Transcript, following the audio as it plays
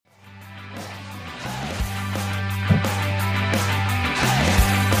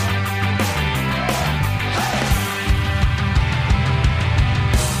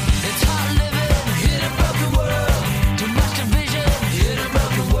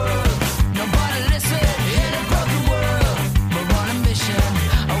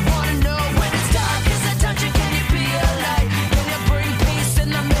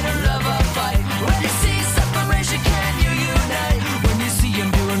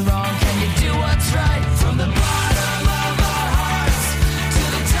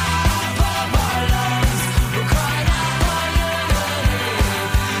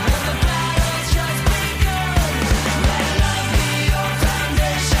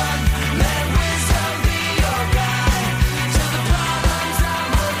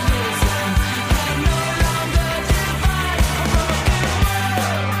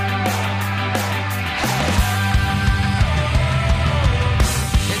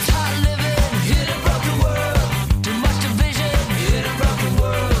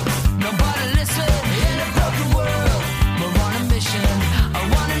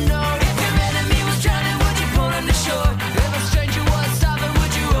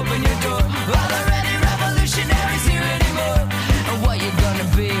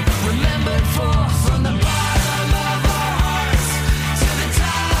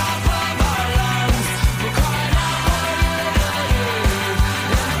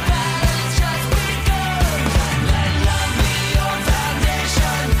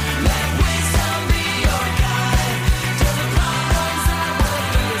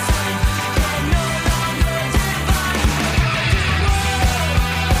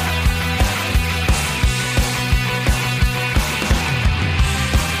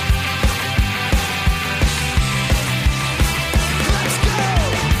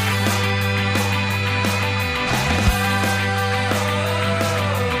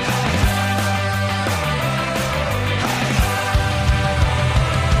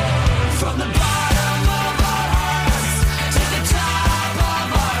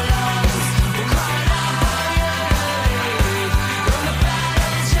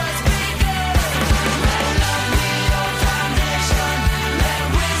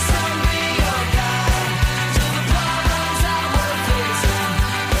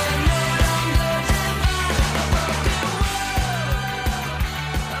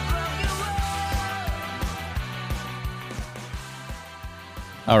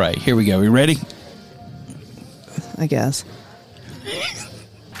All right, here we go. We ready? I guess.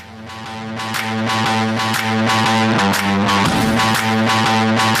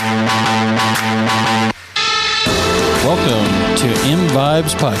 Welcome to M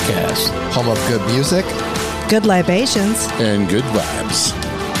Vibes Podcast. Home of good music. Good libations. And good vibes.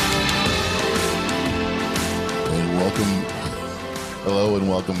 And hello and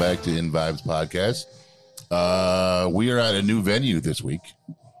welcome back to In Vibes Podcast. We are at a new venue this week.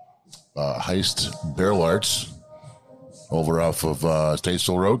 Heist Barrel Arts over off of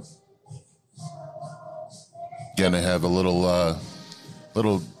Statesville Road. Gonna have a little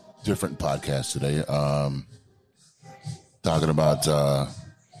different podcast today. Talking about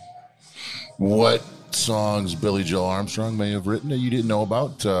what songs Billy Joe Armstrong may have written that you didn't know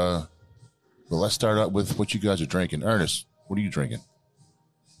about. But let's start out with what you guys are drinking. Ernest, what are you drinking?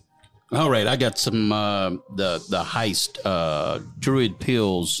 All right, I got some the Heist Druid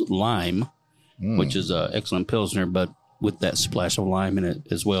Pills Lime, which is an excellent Pilsner, but with that splash of lime in it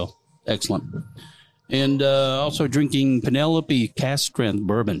as well. Excellent. And also drinking Penelope Cask Strength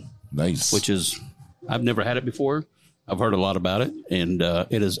Bourbon. Nice. Which is, I've never had it before. I've heard a lot about it, and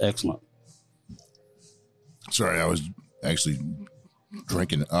it is excellent. Sorry, I was actually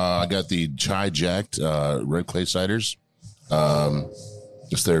drinking. I got the Chai Jacked Red Clay Ciders.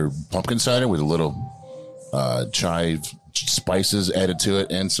 Just their pumpkin cider with a little chive spices added to it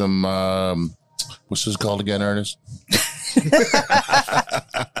and some, what's this called again, Ernest?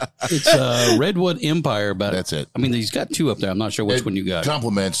 It's Redwood Empire, but that's it. I mean, he's got two up there. I'm not sure which one you got.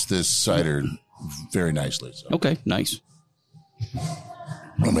 Complements this cider very nicely. So. Okay, nice.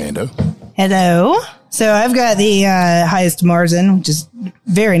 Amanda. Hello. So I've got the Heist Marzen, which is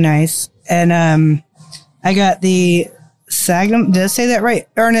very nice. And I got the Sagamore. Did I say that right?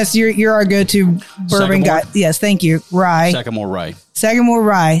 Ernest, you're our go-to bourbon guy. Yes, thank you. Rye. Sagamore Rye. Sagamore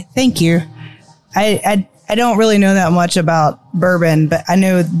Rye. Thank you. I don't really know that much about bourbon, but I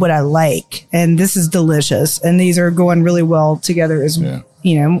know what I like. And this is delicious. And these are going really well together as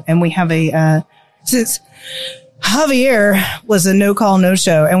you know, and we have since Javier was a no call, no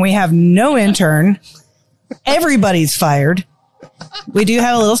show, and we have no intern, everybody's fired. We do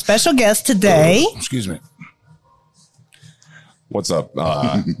have a little special guest today. Excuse me. What's up?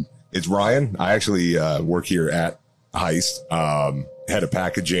 It's Ryan. I actually work here at Heist. Head of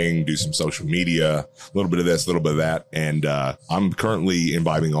packaging, do some social media, a little bit of this, a little bit of that. And I'm currently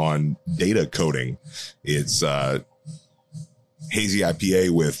imbibing on data coding. It's hazy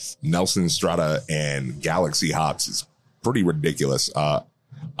IPA with Nelson Strata and Galaxy hops. It's pretty ridiculous.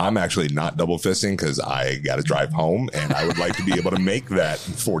 I'm actually not double fisting because I got to drive home and I would like to be able to make that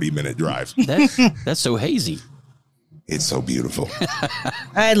 40-minute drive. That's so hazy. It's so beautiful.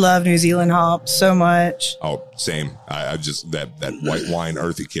 I love New Zealand hops so much. Oh, same. I just, that white wine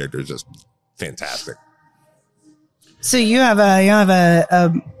earthy character is just fantastic. So you have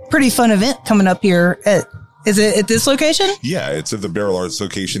a pretty fun event coming up here is it at this location? Yeah, it's at the Barrel Arts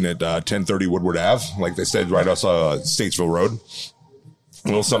location at 1030 Woodward Ave. Like they said, right outside Statesville Road. A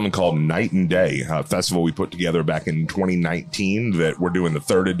little something called Night and Day, a festival we put together back in 2019 that we're doing the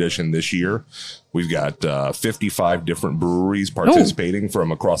third edition this year. We've got 55 different breweries participating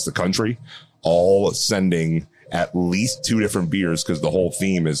from across the country, all sending at least 2 different beers because the whole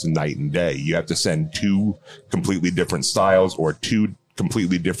theme is night and day. You have to send 2 completely different styles or 2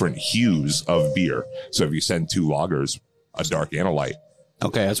 completely different hues of beer. So if you send 2 lagers, a dark and a light.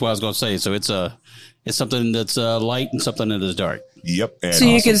 Okay, that's what I was going to say. So it's something that's light and something that is dark. Yep. And so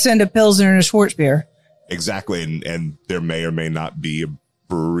you can send a Pilsner and a Schwarzbier. Exactly. And there may or may not be a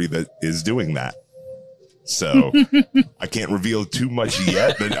brewery that is doing that. So I can't reveal too much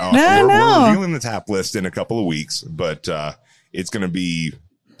yet. But we're revealing the tap list in a couple of weeks. But it's going to be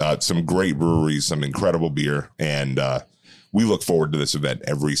some great breweries, some incredible beer. And we look forward to this event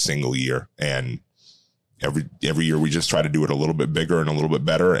every single year. And every year we just try to do it a little bit bigger and a little bit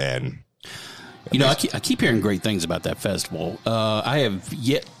better. And you know, I keep hearing great things about that festival. I have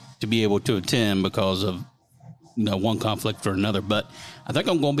yet to be able to attend because of one conflict or another, but I think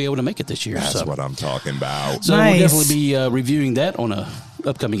I'm going to be able to make it this year. That's what I'm talking about. So we'll definitely be reviewing that on a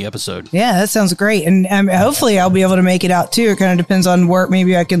upcoming episode. Yeah, that sounds great. And hopefully I'll be able to make it out too. It kind of depends on work.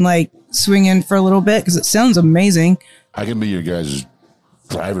 Maybe I can swing in for a little bit because it sounds amazing. I can be your guys'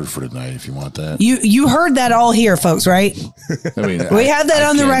 driver for tonight if you want that. You heard that all here, folks, right? I mean, we have that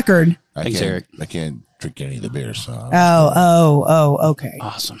on the record. Thanks, Eric. I can't drink any of the beer, so. Oh, okay.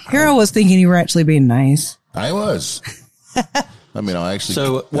 Awesome. Hero was thinking you were actually being nice. I was. I mean, I'll actually.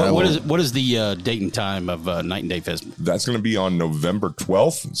 So what is the date and time of Night and Day Festival? That's going to be on November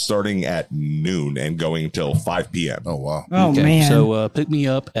 12th, starting at noon and going till 5 p.m. Oh, wow. Oh, man. So pick me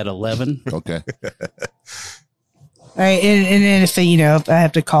up at 11. Okay. All right. And then if I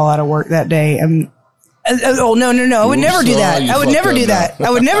have to call out of work that day, no. I would never do that. I would never do that. I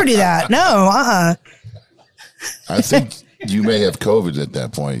would never do that. No. I think you may have COVID at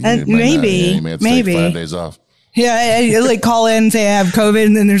that point. You might maybe. You may have to take 5 days off. Yeah, I like call in and say I have COVID,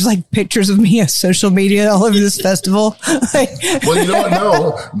 and then there's like pictures of me on social media all over this festival. Well, you know what?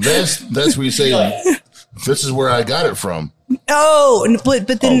 No, that's where you say, this is where I got it from. Oh, but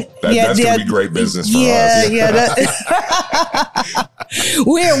then that's going to be great business for us. Yeah.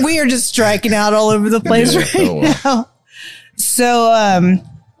 We are just striking out all over the place now. So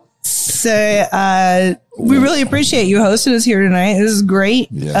we really appreciate you hosting us here tonight. This is great.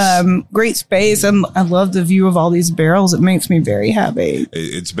 Yes. Great space. I love the view of all these barrels. It makes me very happy.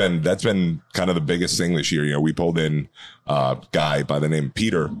 That's been kind of the biggest thing this year. We pulled in a guy by the name of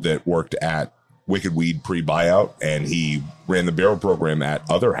Peter that worked at Wicked Weed pre-buyout, and he ran the barrel program at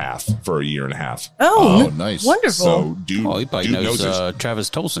Other Half for a year and a half. Oh, nice. Wonderful. So he probably knows Travis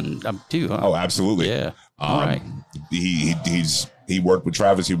Tolson too, huh? Oh, absolutely. Yeah. All right. He worked with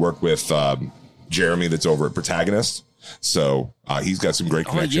Travis. He worked with Jeremy that's over at Protagonist. So he's got some great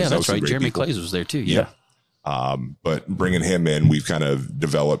connections. Yeah, that's right. Jeremy people. Clays was there too. Yeah. But bringing him in, we've kind of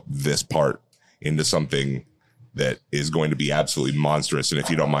developed this part into something that is going to be absolutely monstrous. And if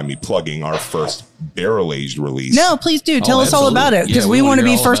you don't mind me plugging our first barrel aged release. No, please do. Tell us all about it, because we want to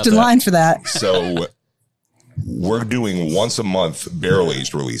be first in line for that. So we're doing once a month barrel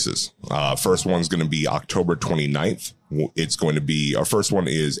aged releases. First one's going to be October 29th. It's going to be, our first one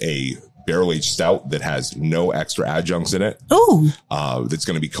is a barrel aged stout that has no extra adjuncts in it. Oh, that's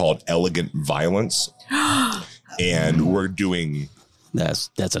going to be called Elegant Violence. And we're doing, that's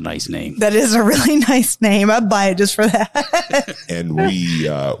a nice name. that is a really nice name. I'd buy it just for that. and we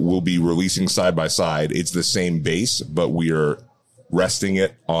will be releasing side by side. It's the same base, but we are resting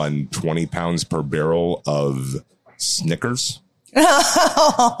it on 20 pounds per barrel of Snickers.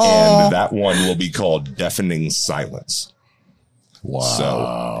 And that one will be called Deafening Silence. Wow.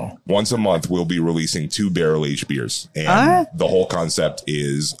 So once a month, we'll be releasing 2 barrel aged beers. And the whole concept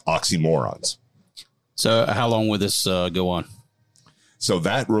is oxymorons. So how long will this go on? So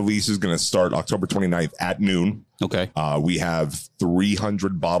that release is going to start October 29th at noon. Okay. We have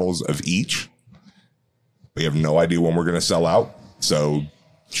 300 bottles of each. We have no idea when we're going to sell out. So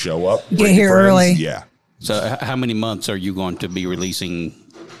show up. Get here early. Yeah. So how many months are you going to be releasing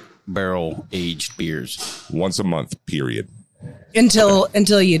barrel aged beers? Once a month, period. Until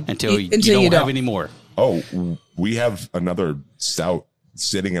you don't have any more. Oh, we have another stout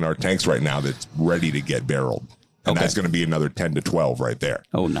sitting in our tanks right now that's ready to get barreled. And that's going to be another 10 to 12 right there.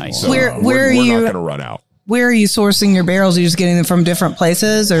 Oh, nice. So Where we're are you? not going to run out. Where are you sourcing your barrels? Are you just getting them from different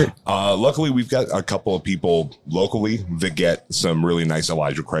places, or? Luckily, we've got a couple of people locally that get some really nice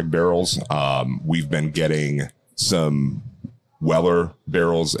Elijah Craig barrels. We've been getting some Weller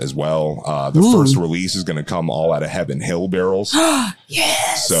barrels as well. The first release is going to come all out of Heaven Hill barrels.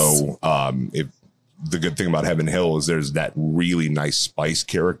 Yes. So if the good thing about Heaven Hill is there's that really nice spice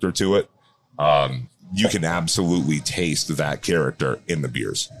character to it. You can absolutely taste that character in the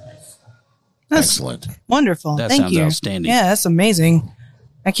beers. That's excellent. Wonderful. That Thank sounds you. outstanding. Yeah, that's amazing.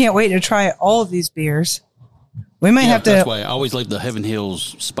 I can't wait to try all of these beers. We might have to. That's why I always like the Heaven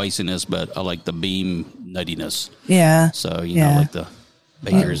Hills spiciness, but I like the Beam nuttiness. Yeah. So, you know, like the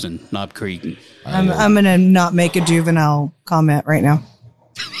Bakers and Knob Creek. And, I'm going to not make a juvenile comment right now.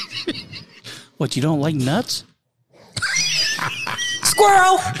 what, you don't like nuts?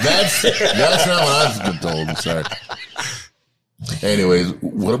 Squirrel. That's not what I've been told. I'm sorry. Anyways,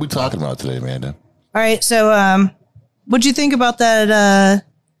 what are we talking about today, Amanda? All right. So, what'd you think about that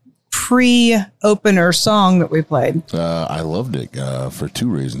pre-opener song that we played? I loved it for 2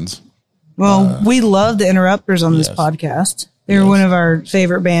 reasons. Well, we love the Interrupters on this podcast. They're one of our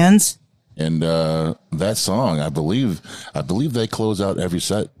favorite bands. And that song, I believe they close out every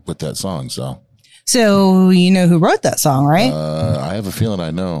set with that song. So you know who wrote that song, right? I have a feeling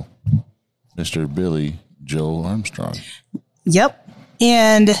I know. Mr. Billy Joe Armstrong. Yep.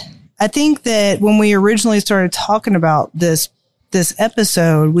 And I think that when we originally started talking about this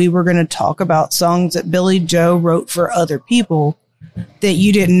episode, we were going to talk about songs that Billy Joe wrote for other people that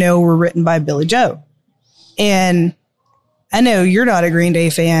you didn't know were written by Billy Joe. And I know you're not a Green Day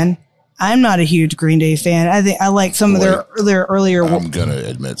fan. I'm not a huge Green Day fan. I think I like some of their earlier. I'm going to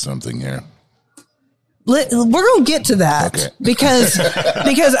admit something here. we're gonna get to that Okay.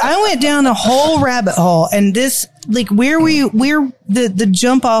 because I went down a whole rabbit hole, and this like where the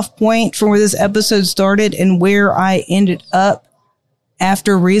jump off point from where this episode started and where I ended up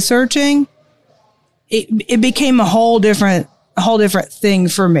after researching, it became a whole different thing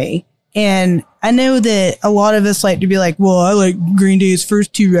for me. And I know that a lot of us like to be like, well, I like Green Day's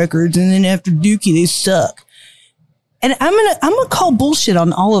first 2 records, and then after Dookie they suck. And I'm gonna call bullshit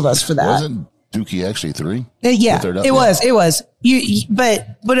on all of us for that. Wasn't Dookie actually 3? Yeah, it was.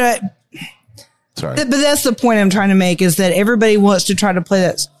 Sorry. But that's the point I'm trying to make, is that everybody wants to try to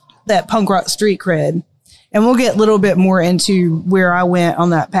play that punk rock street cred. And we'll get a little bit more into where I went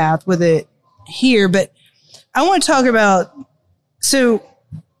on that path with it here. But I want to talk about, so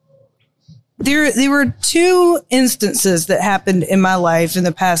there were 2 instances that happened in my life in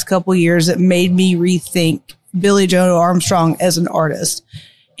the past couple years that made me rethink Billie Joe Armstrong as an artist.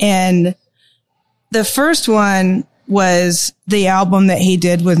 And the first one was the album that he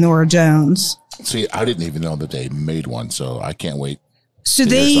did with Norah Jones. See, I didn't even know that they made one, so I can't wait So to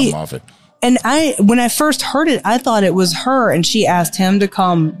hear something off it. and when I first heard it, I thought it was her, and she asked him to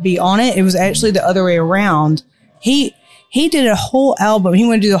come be on it. It was actually the other way around. He did a whole album. He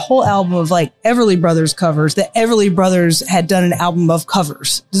wanted to do the whole album of like Everly Brothers covers. The Everly Brothers had done an album of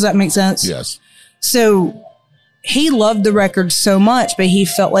covers. Does that make sense? Yes. So he loved the record so much, but he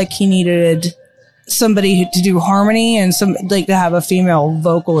felt like he needed somebody to do harmony and to have a female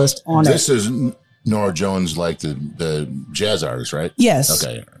vocalist on This it. is Norah Jones, like the jazz artist, right? Yes.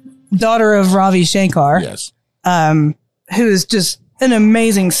 Okay. Daughter of Ravi Shankar. Yes. Who is just an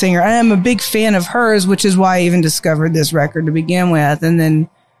amazing singer. And I'm a big fan of hers, which is why I even discovered this record to begin with. And then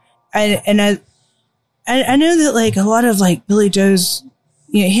I know that like a lot of like Billie Joe's,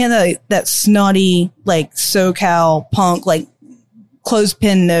 he had that snotty, like SoCal punk, like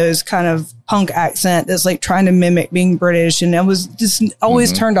clothespin nose kind of punk accent that's like trying to mimic being British. And I was just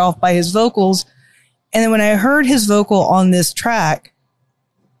always turned off by his vocals. And then when I heard his vocal on this track,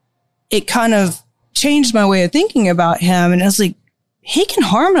 it kind of changed my way of thinking about him. And I was like, he can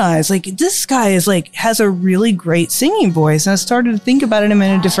harmonize. Like, this guy is like, has a really great singing voice. And I started to think about him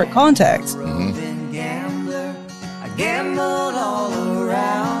in a different context. Gambler, I gambled all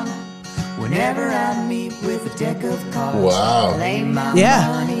around. Whenever I meet with a deck of cards, Wow. lay my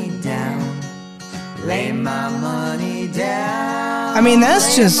money down. Lay my money down. I mean,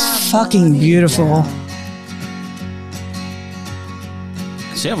 that's just fucking beautiful.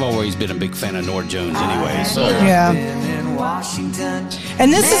 See, I've always been a big fan of Norah Jones anyway. So Yeah. In Washington,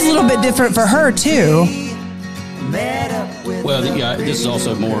 And this is a little bit different for her, too. met up with well, yeah, this is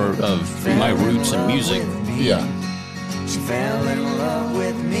also more of my roots in music. Yeah. She fell in love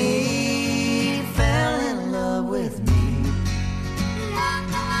with me. Fell in love with me.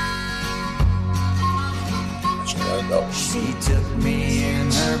 She took me in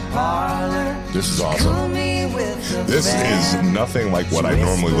her parlor. This is awesome. This is nothing like what I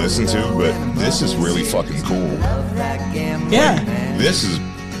normally listen to, but this is really fucking cool. Yeah. This is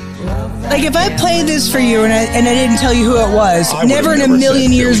Like, if I played this for you and I didn't tell you who it was, I never in a would've never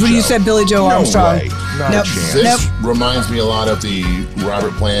million said years Billie would you Joe. said Billie Joe No Armstrong. way. Not a Nope. chance. This reminds me a lot of the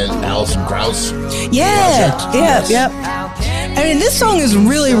Robert Plant, Alison Krauss. Yeah. Project. Yep. I mean, this song is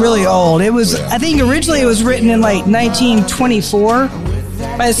really, really old. It was, I think originally it was written in like 1924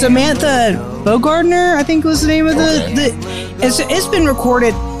 by Samantha Bogardner, I think was the name of it's been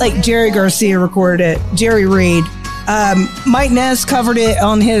recorded, like Jerry Garcia recorded it, Jerry Reed. Mike Ness covered it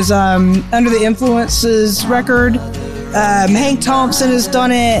on his Under the Influences record. Hank Thompson has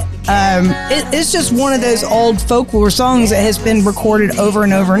done it. It's just one of those old folklore songs that has been recorded over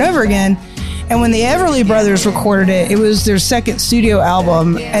and over and over again. And when the Everly Brothers recorded it, it was their second studio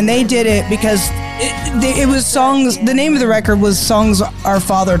album, and they did it because it was songs. The name of the record was "Songs Our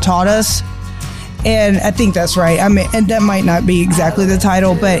Father Taught Us," and I think that's right. I mean, and that might not be exactly the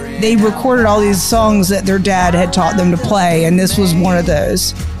title, but they recorded all these songs that their dad had taught them to play, and this was one of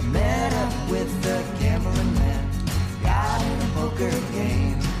those. Met up with the gambling man. Got in a poker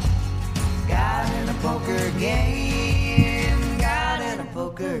game. Got in a poker game. Got in a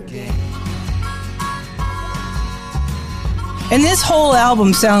poker game. And this whole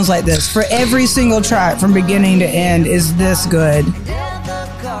album sounds like this. For every single track from beginning to end is this good. Dealt the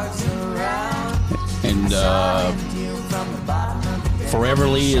cards around. And From the bottom of the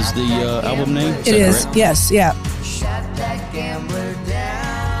Foreverly is the album name? It is. Correct? Yes. Yeah. shot that gambler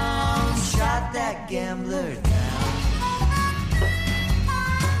down. Shot that gambler down.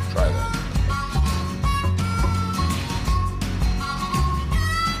 Try that.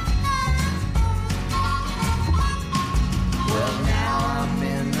 Well, now I'm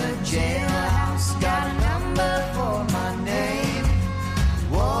in the jailhouse. Got an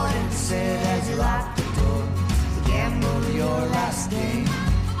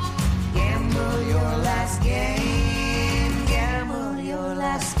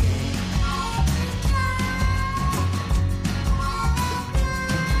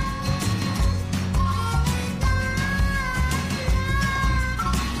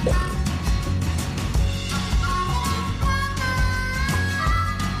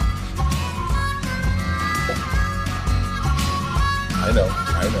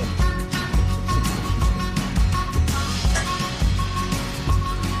I know.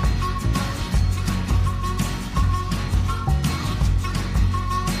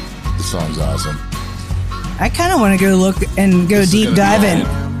 The song's awesome. I kind of want to go look and go This is deep gonna dive be in.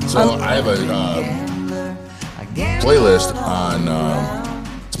 awesome. So I have a playlist on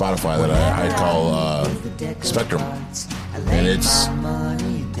Spotify that I call Spectrum, and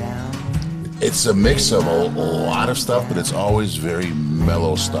it's a mix of a lot of stuff, but it's always very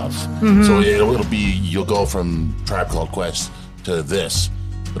mellow stuff. Mm-hmm. So it'll be, you'll go from Tribe Called Quest to this,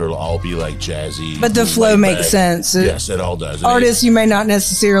 but it'll all be like jazzy. But the flow laid makes back. sense. Yes, it all does. And Artists you may not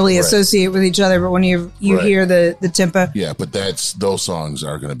necessarily associate with each other, but when you Right. hear the tempo. Yeah, but those songs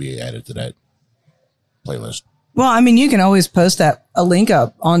are going to be added to that playlist. Well, I mean, you can always post a link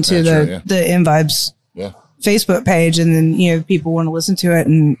up onto Yeah, the sure, yeah. the In Vibes Yeah. Facebook page, and then people want to listen to it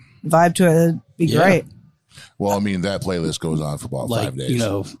and vibe to it. It'd be Yeah. great. Well, I mean, that playlist goes on for about 5 days.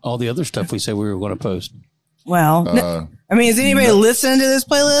 all the other stuff we said we were going to post. Well, I mean, is anybody listening to this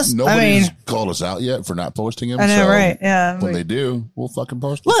playlist? Nobody's I mean, called us out yet for not posting them. I know, so right? Yeah. When they do, we'll fucking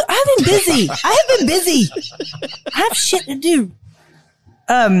post them. Look, I've been busy. I have been busy. I have shit to do.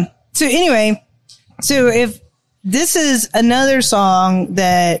 So anyway, so if this is another song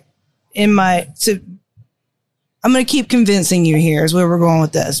that I'm going to keep convincing you here is where we're going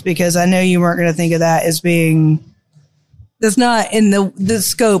with this, because I know you weren't going to think of that as being, that's not in the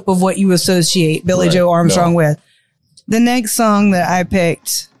scope of what you associate Billy Right. Joe Armstrong No. with. The next song that I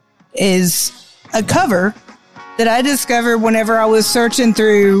picked is a cover that I discovered whenever I was searching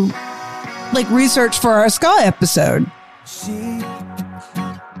through research for our ska episode. She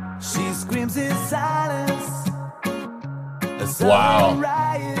screams in silence. Wow.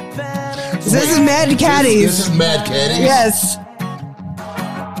 This is Mad Caddies. This is Mad Caddies? Yes.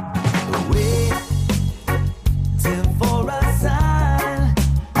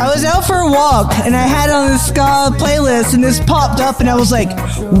 I was out for a walk and I had on the ska playlist and this popped up and I was like,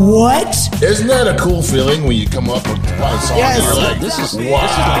 what? Isn't that a cool feeling when you come up with a song Yes. and you're like, This is wow,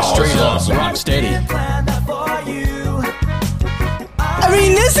 like straight this is up awesome. rock steady. I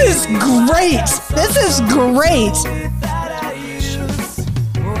mean, this is great. This is great.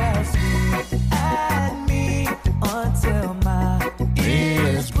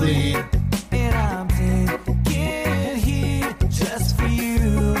 Yes, please.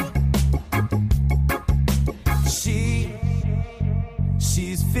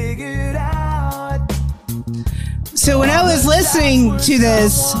 She's figured out So when I was listening to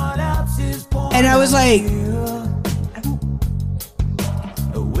this and I was like,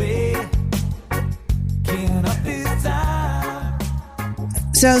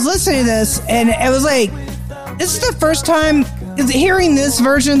 so I was listening to this and it was like, this is the first time hearing this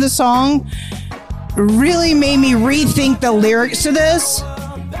version of the song really made me rethink the lyrics to this.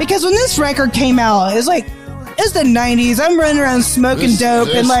 Because when this record came out, it's the 90s. I'm running around smoking dope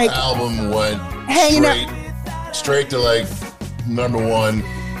this and album went hanging straight to #1.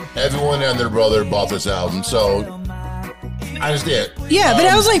 Everyone and their brother bought this album, so I understand. Yeah, but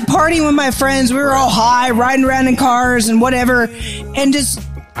I was partying with my friends. We were all high, riding around in cars and whatever, and just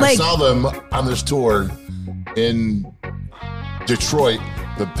I saw them on this tour in Detroit.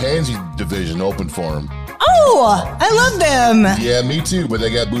 The Pansy division opened for them. oh, I love them. Yeah, me too, but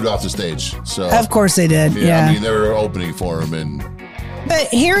they got booed off the stage. So Of course they did. Yeah. I mean, they were opening for them, and But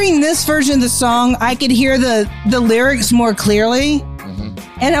hearing this version of the song, I could hear the lyrics more clearly.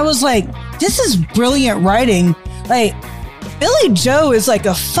 And I was like, this is brilliant writing. Billy Joe is like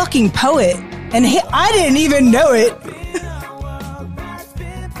a fucking poet. And I didn't even know it.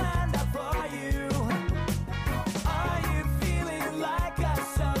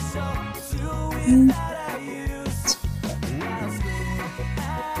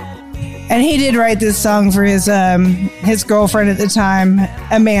 And he did write this song for his girlfriend at the time,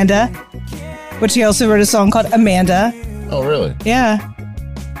 Amanda, which he also wrote a song called Amanda. oh really? Yeah.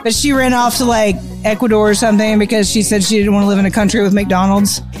 But she ran off to Ecuador or something because she said she didn't want to live in a country with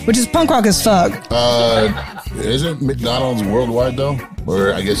McDonald's, which is punk rock as fuck. Isn't McDonald's worldwide though?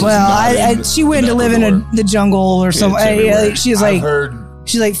 Or I guess it's Well, not she went to live in Ecuador. the jungle or something. It's everywhere. She's I've like, heard.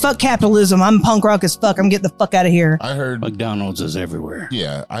 she's like, fuck capitalism. I'm punk rock as fuck. I'm getting the fuck out of here. I heard. McDonald's is everywhere.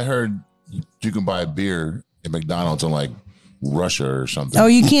 Yeah, I heard you can buy a beer at McDonald's in Russia or something. Oh,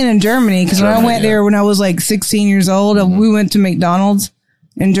 you can in Germany because when I Germany, went yeah. there when I was 16 years old, we went to McDonald's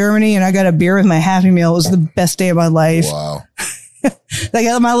in Germany and I got a beer with my Happy Meal. It was the best day of my life. Wow. I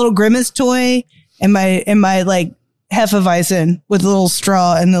got my little Grimace toy and my Hefeweizen with a little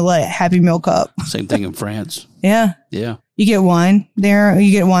straw and the Happy Meal cup. Same thing in France. Yeah. Yeah. You get wine there.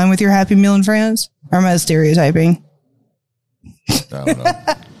 You get wine with your Happy Meal in France. Or am I stereotyping? I don't know.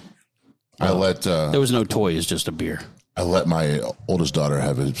 I let There was no toy. It's just a beer. I let my oldest daughter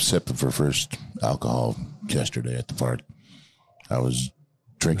have a sip of her first alcohol yesterday at the park. I was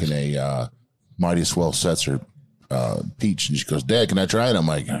drinking a Mighty Swell Seltzer peach, and she goes, "Dad, can I try it?" I'm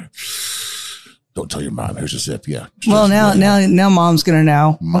like, "Don't tell your mom. Here's a sip." Yeah. Well, now mom's gonna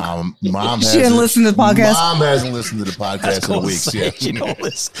know. Mom She didn't listen to the podcast. Mom hasn't listened to the podcast in weeks. Yeah.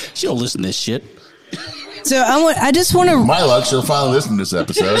 She don't listen to this shit. So I just want to. My luck, she'll finally listen to this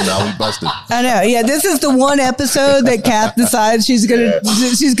episode, and I'll be busted. I know. Yeah, this is the one episode that Kath decides she's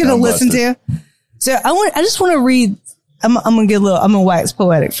gonna listen to. So I just want to read. I'm gonna wax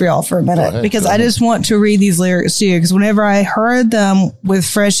poetic for y'all for a minute because I just want to read these lyrics to you because whenever I heard them with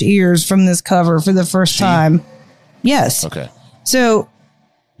fresh ears from this cover for the first time, yes. Okay. So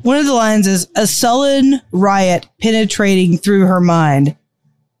one of the lines is a sullen riot penetrating through her mind,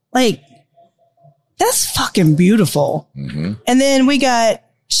 like. That's fucking beautiful. Mm-hmm. And then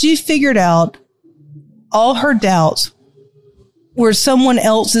she figured out all her doubts were someone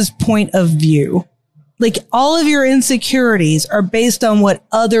else's point of view. Like all of your insecurities are based on what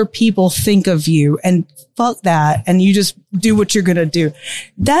other people think of you and fuck that. And you just do what you're going to do.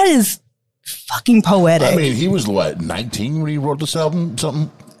 That is fucking poetic. I mean, he was 19 when he wrote this album?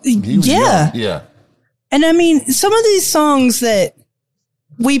 Something? Yeah. Yeah. And I mean, some of these songs that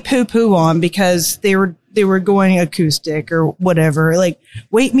we poo-poo on because they were going acoustic or whatever. Like,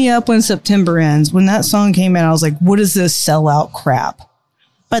 Wake Me Up When September Ends. When that song came out, I was like, what is this sellout crap?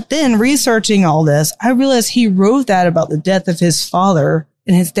 But then researching all this, I realized he wrote that about the death of his father,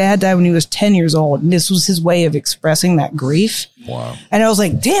 and his dad died when he was 10 years old. And this was his way of expressing that grief. Wow. And I was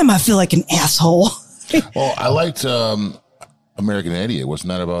like, damn, I feel like an asshole. Well, I liked American Idiot. Wasn't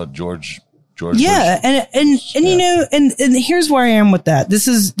that about George yeah, and you know, and here's where I am with that. This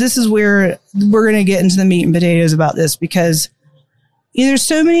is where we're going to get into the meat and potatoes about this because there's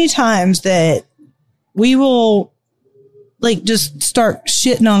so many times that we will like just start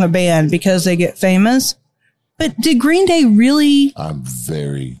shitting on a band because they get famous. But did Green Day really? I'm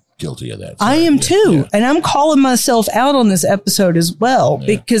very guilty of that. I am too. Yeah. And I'm calling myself out on this episode as well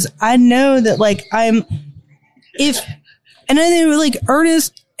because I know that like and I think like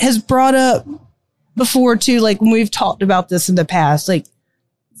Ernest has brought up before too, like when we've talked about this in the past, like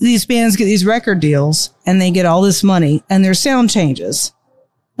these bands get these record deals and they get all this money and their sound changes.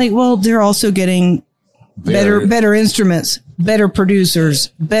 Like, well, they're also getting better instruments, better producers,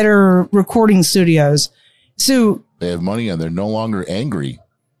 better recording studios. So they have money and they're no longer angry.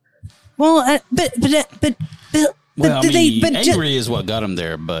 Well, but angry is what got them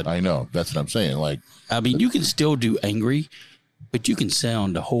there. But I know that's what I'm saying. Like, I mean, you can still do angry. But you can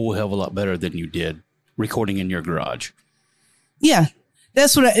sound a whole hell of a lot better than you did recording in your garage. Yeah,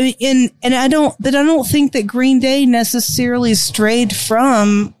 that's what I don't think that Green Day necessarily strayed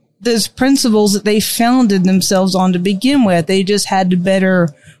from those principles that they founded themselves on to begin with. They just had to better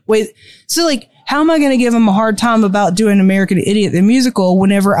wait. So like, how am I going to give them a hard time about doing American Idiot the musical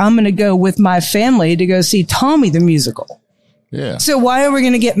whenever I'm going to go with my family to go see Tommy the musical? Yeah. So why are we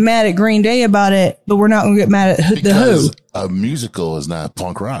going to get mad at Green Day about it, but we're not going to get mad at the Who? A musical is not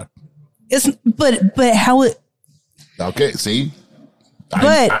punk rock. It's but how it? Okay, see,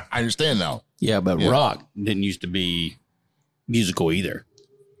 but I understand now. Yeah, but rock didn't used to be musical either.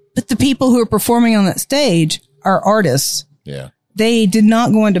 But the people who are performing on that stage are artists. Yeah. They did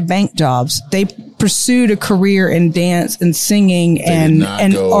not go into bank jobs. They pursued a career in dance and singing and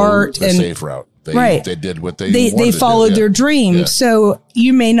art the and safe route. They did what they followed their dreams. Yeah. So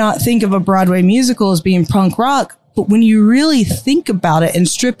you may not think of a Broadway musical as being punk rock, but when you really think about it and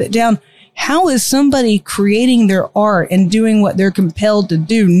strip it down, how is somebody creating their art and doing what they're compelled to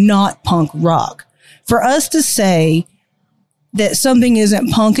do not punk rock? For us to say that something isn't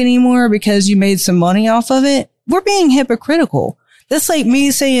punk anymore because you made some money off of it, we're being hypocritical. That's like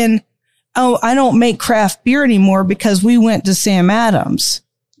me saying, oh, I don't make craft beer anymore because we went to Sam Adams.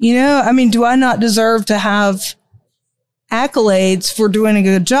 You know, I mean, do I not deserve to have accolades for doing a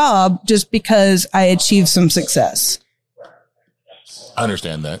good job just because I achieved some success? I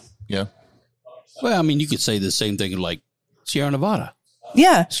understand that. Yeah. Well, I mean, you could say the same thing like Sierra Nevada.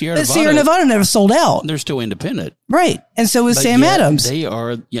 Yeah. Sierra Nevada never sold out. They're still independent. Right. And so is Sam Adams. They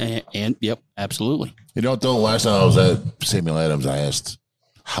are. Yeah. And yep, absolutely. You know, though, last time I was at Samuel Adams, I asked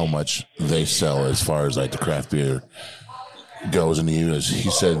how much they sell as far as like the craft beer goes in the U.S.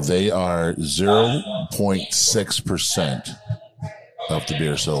 He said they are 0.6% of the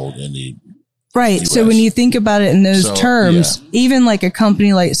beer sold in the right. US. So when you think about it in those terms, even like a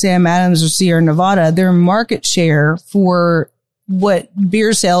company like Sam Adams or Sierra Nevada, their market share for what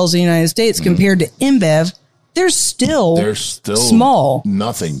beer sells in the United States compared to InBev they're still small.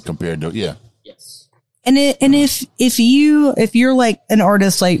 Nothing compared to And if you're like an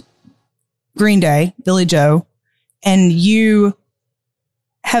artist like Green Day, Billy Joe, and you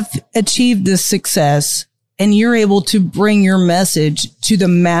have achieved this success and you're able to bring your message to the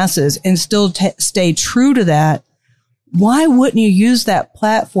masses and still stay true to that, why wouldn't you use that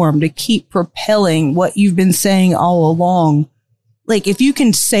platform to keep propelling what you've been saying all along? Like, if you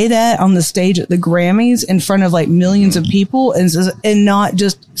can say that on the stage at the Grammys in front of like millions of people and not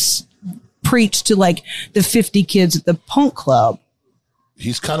just preach to like the 50 kids at the punk club.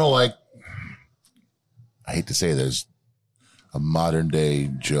 He's kind of like, I hate to say this, a modern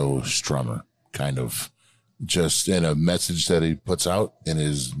day Joe Strummer, kind of, just in a message that he puts out in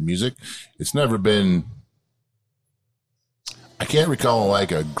his music. It's never been, I can't recall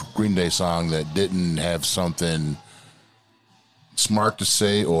like a Green Day song that didn't have something smart to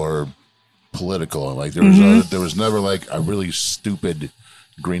say or political. Like there was never like a really stupid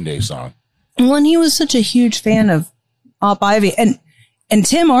Green Day song. Well, and he was such a huge fan of Op Ivy, and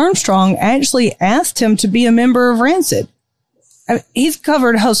Tim Armstrong actually asked him to be a member of Rancid. I mean, he's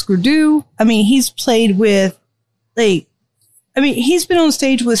covered Husker Du. I mean, he's played with he's been on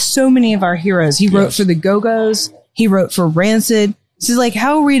stage with so many of our heroes. He wrote for the Go-Go's. He wrote for Rancid. So like,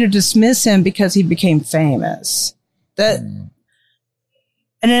 how are we to dismiss him because he became famous?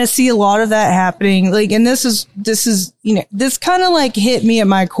 And I see a lot of that happening. Like, and this is, this kind of like hit me at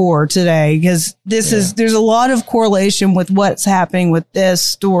my core today, because there's a lot of correlation with what's happening with this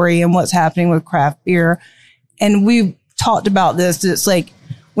story and what's happening with craft beer. And we've talked about this. It's like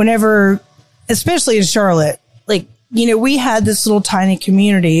whenever, especially in Charlotte, like, we had this little tiny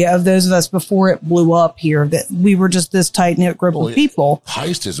community of those of us before it blew up here, that we were just this tight knit group of people.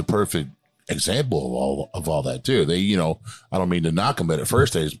 Heist is a perfect example of all that too. They, I don't mean to knock them, but at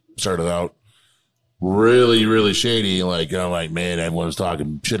first they started out really, really shady. Like, man, everyone's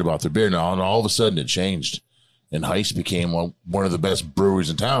talking shit about their beer now, and all of a sudden it changed, and Heist became one of the best breweries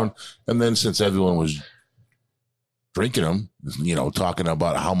in town. And then since everyone was drinking them, talking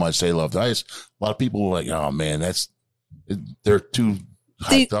about how much they loved Heist, a lot of people were like, "Oh man, they're too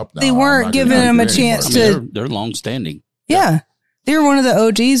hyped up now." They weren't giving them a chance to. They're long standing. Yeah. They're one of the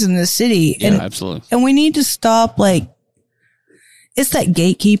OGs in this city. Yeah, absolutely. And we need to stop, like, it's that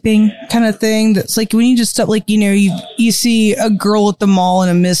gatekeeping kind of thing. That's like, we need to stop, like, you see a girl at the mall in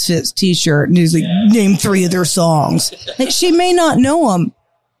a Misfits t-shirt and he's like, name 3 of their songs. Like, she may not know them,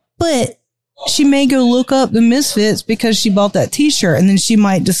 but she may go look up the Misfits because she bought that t-shirt, and then she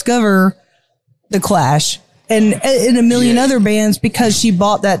might discover the Clash and a million other bands because she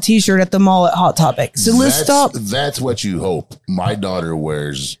bought that t-shirt at the mall at Hot Topic. So let's stop. That's what you hope. My daughter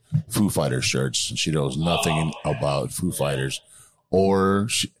wears Foo Fighters shirts. She knows nothing about Foo Fighters. Or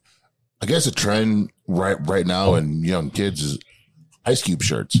I guess a trend right now in young kids is Ice Cube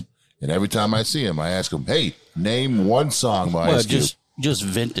shirts. And every time I see them, I ask them, hey, name one song by Ice Cube. Just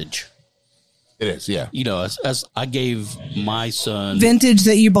vintage. It is, yeah. As I gave my son vintage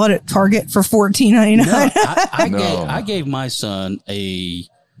that you bought at Target for $14.99. No, I gave my son a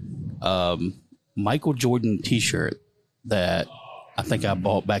Michael Jordan T-shirt that I think I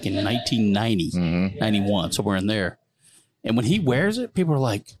bought back in 1990, 91, somewhere in there. And when he wears it, people are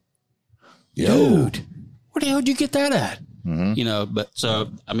like, "Dude, where the hell did you get that at?" But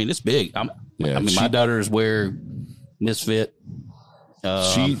so I mean, it's big. My daughters wear Misfit.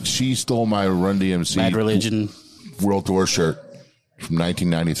 She stole my Run DMC Bad Religion World Tour shirt from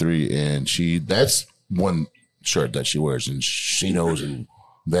 1993, and that's one shirt that she wears, and she knows who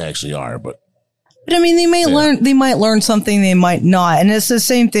they actually are. But I mean, they might learn something, they might not, and it's the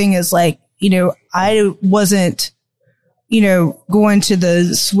same thing as like, I wasn't, going to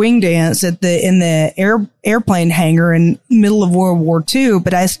the swing dance in the airplane hangar in middle of World War II,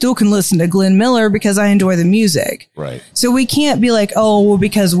 but I still can listen to Glenn Miller because I enjoy the music. Right. So we can't be like, oh, well,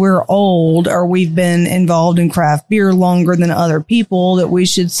 because we're old or we've been involved in craft beer longer than other people, that we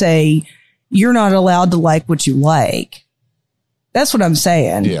should say you're not allowed to like what you like. That's what I'm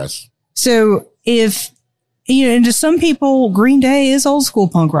saying. Yes. So if, and to some people, Green Day is old school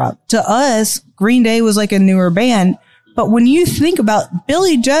punk rock. To us, Green Day was like a newer band. But when you think about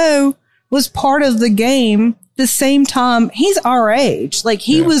Billy Joe was part of the game the same time, he's our age. Like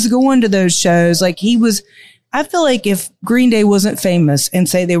he was going to those shows. Like I feel like if Green Day wasn't famous and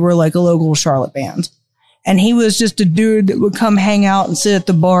say they were like a local Charlotte band and he was just a dude that would come hang out and sit at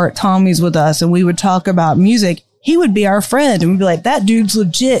the bar at Tommy's with us and we would talk about music, he would be our friend. And we'd be like, that dude's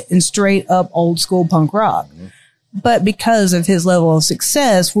legit and straight up old school punk rock. But because of his level of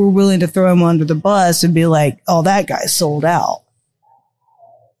success, we're willing to throw him under the bus and be like, oh, that guy sold out.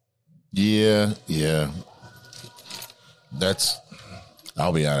 Yeah.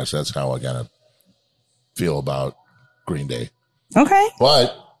 I'll be honest, that's how I kind of feel about Green Day. Okay.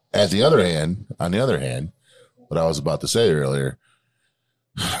 But on the other hand, what I was about to say earlier,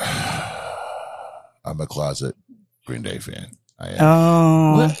 I'm a closet Green Day fan. I am.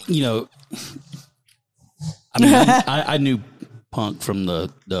 Oh. Well, you know, I mean, I knew punk from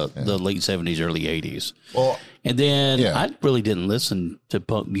the late 70s, early 80s. Well, And then Yeah. I really didn't listen to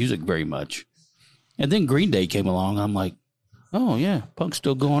punk music very much. And then Green Day came along. I'm like, oh yeah, punk's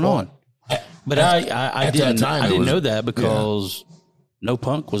still going on. But I at that time, it didn't was- know that because no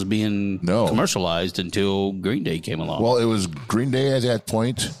punk was being commercialized until Green Day came along. well, it was Green Day at that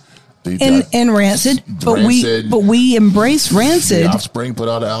point. And Rancid, but Rancid. we embrace Rancid. The Offspring put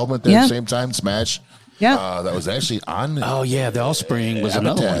out an album at the same time, Smash. Yeah. That was actually on. oh yeah, the Offspring was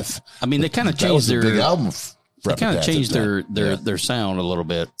another one. Epitaph. I mean, they kind of That was changed a big their album. they kind of changed their sound a little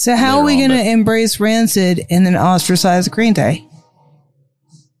bit. So how are we later going on, to embrace Rancid and then ostracize Green Day?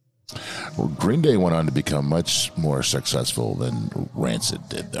 Well, Green Day went on to become much more successful than Rancid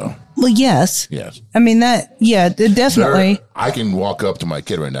did, though. Well, yes. Yes. I mean definitely. I can walk up to my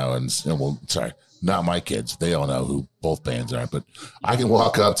kid right now and well, sorry, not my kids. They all know who both bands are, but I can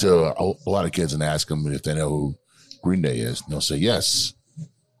walk up to a lot of kids and ask them if they know who Green Day is. And they'll say yes.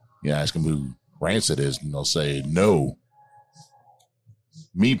 You ask them who Rancid is, and they'll say no.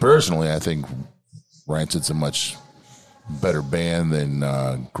 Me personally, I think Rancid's a much better band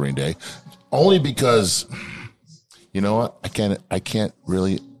than Green Day, only because you know what? I can't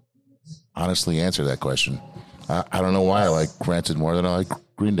really honestly answer that question. I don't know why I like Rancid more than I like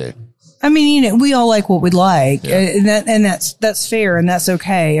Green Day. I mean, we all like what we like, and that's fair, and that's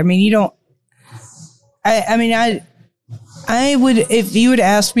okay. I mean, you don't. I would, if you had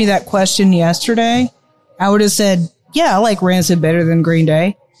asked me that question yesterday, I would have said, yeah, I like Rancid better than Green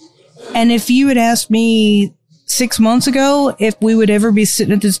Day. And if you had asked me 6 months ago if we would ever be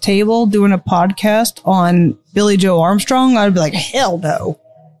sitting at this table doing a podcast on Billy Joe Armstrong, I'd be like, hell no.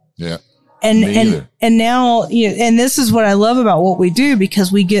 Yeah. And Me either. and now, and this is what I love about what we do,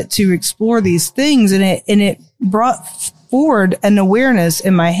 because we get to explore these things, and it brought forward an awareness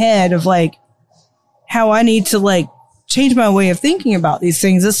in my head of like how I need to like change my way of thinking about these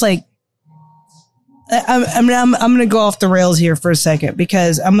things. It's like I'm going to go off the rails here for a second,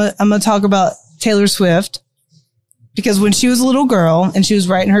 because I'm going to talk about Taylor Swift, because when she was a little girl and she was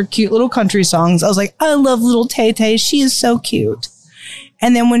writing her cute little country songs, I was like, I love little Tay Tay. She is so cute.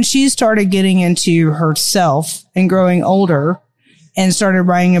 And then when she started getting into herself and growing older and started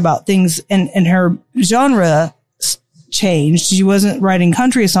writing about things, and her genre changed, she wasn't writing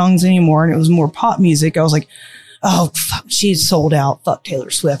country songs anymore, and it was more pop music. I was like, oh, fuck, she's sold out. Fuck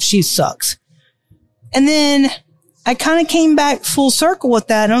Taylor Swift. She sucks. And then I kind of came back full circle with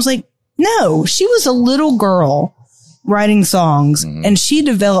that. And I was like, no, she was a little girl writing songs, and she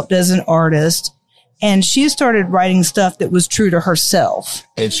developed as an artist, and she started writing stuff that was true to herself.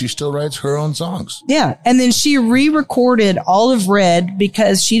 And she still writes her own songs. Yeah. And then she re-recorded All of Red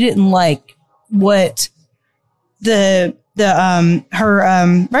because she didn't like what her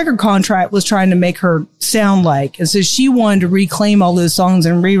record contract was trying to make her sound like. And so she wanted to reclaim all those songs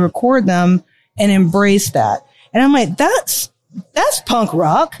and re-record them and embrace that. And I'm like, that's punk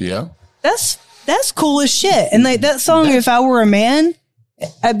rock. Yeah. That's cool as shit. And like that song, If I Were a Man,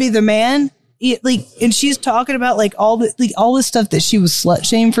 I'd Be the Man. And she's talking about like all the stuff that she was slut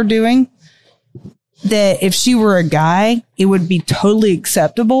shamed for doing, that if she were a guy, it would be totally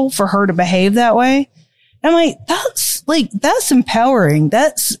acceptable for her to behave that way. And I'm like, that's empowering.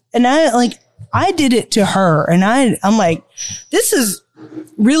 I did it to her. And I'm like, this has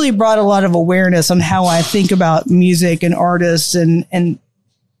really brought a lot of awareness on how I think about music and artists and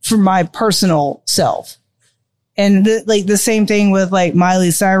for my personal self. And the same thing with like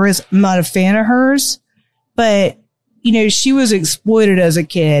Miley Cyrus. I'm not a fan of hers, but she was exploited as a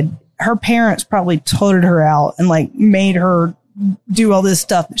kid. Her parents probably toted her out and like made her do all this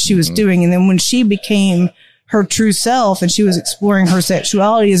stuff that she was doing. And then when she became her true self and she was exploring her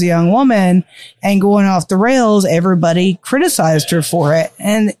sexuality as a young woman and going off the rails, everybody criticized her for it,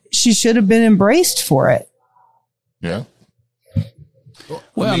 and she should have been embraced for it. Yeah.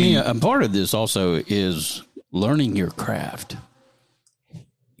 Well, I mean, a part of this also is learning your craft.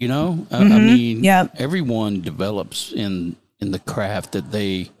 I mean, everyone develops in the craft that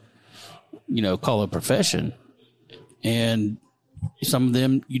they, call a profession. And some of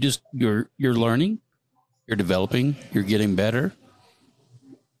them you're learning, you're developing, you're getting better.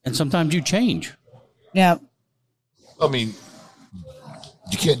 And sometimes you change. Yeah. I mean,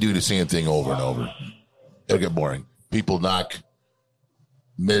 you can't do the same thing over and over. It'll get boring. People knock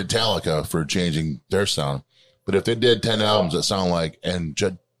Metallica for changing their sound, But if they did 10 albums that sound like and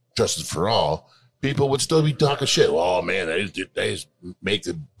Justice for All, people would still be talking shit. Oh man, they just make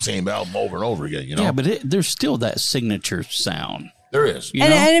the same album over and over again. You know? Yeah, but there's still that signature sound. There is. You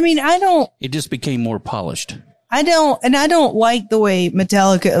And know? I mean, I don't It just became more polished. I don't like the way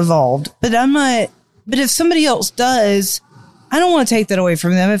Metallica evolved, but if somebody else does, I don't want to take that away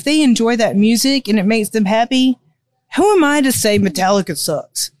from them. If they enjoy that music and it makes them happy, who am I to say Metallica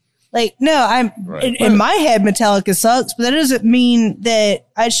sucks? Like, no, in my head, Metallica sucks, but that doesn't mean that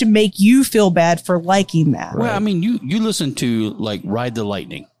I should make you feel bad for liking that. Well, I mean, you listen to like Ride the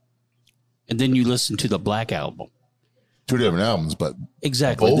Lightning, and then you listen to the Black Album. 2 different albums, but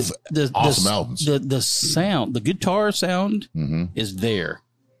Exactly. both awesome albums. The sound, the guitar sound is there.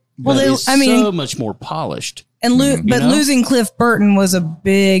 Well, But they- it's I mean- so much more polished. And know? losing Cliff Burton was a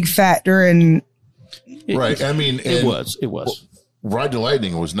big factor in. right. I mean, It and was. Ride the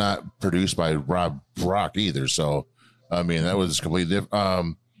Lightning was not produced by Rob Rock either. So, I mean, that was completely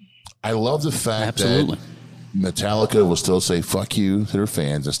different. I love the fact Absolutely. that Metallica will still say "fuck you" to their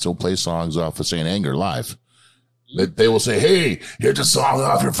fans and still play songs off of Saint Anger live. They will say, "Hey, here's a song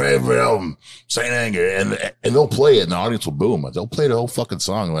off your favorite album, Saint Anger," and they'll play it, and the audience will boo them. They'll play the whole fucking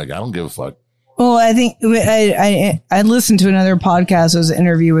song. Like, I don't give a fuck. Well, I think I listened to another podcast. It was an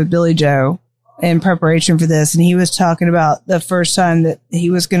interview with Billy Joe in preparation for this, and he was talking about the first time that he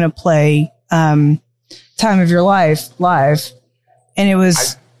was going to play "Time of Your Life" live, and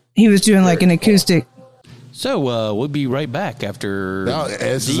he was doing like an acoustic. So we'll be right back after No,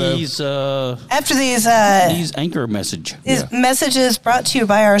 these After these anchor message. messages brought to you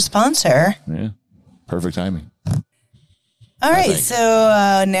by our sponsor. Yeah, perfect timing. All right,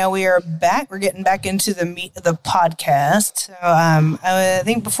 so now we are back. We're getting back into the meat of the podcast. So I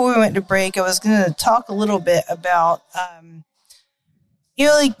think before we went to break, I was going to talk a little bit about,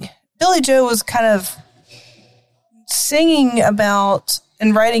 like Billy Joe was kind of singing about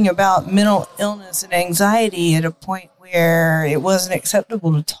and writing about mental illness and anxiety at a point where it wasn't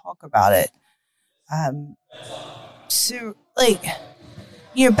acceptable to talk about it. So, like,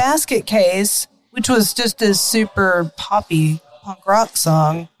 your Basket Case, which was just a super poppy punk rock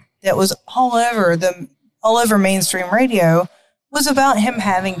song that was all over mainstream radio, was about him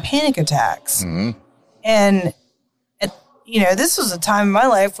having panic attacks. Mm-hmm. And this was a time in my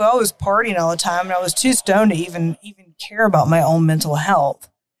life where I was partying all the time and I was too stoned to even care about my own mental health.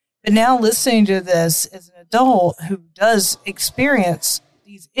 But now listening to this as an adult who does experience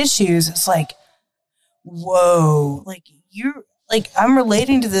these issues, it's like, whoa, I'm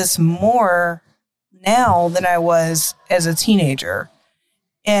relating to this more now than I was as a teenager.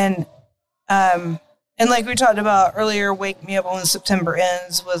 And like we talked about earlier, Wake Me Up When September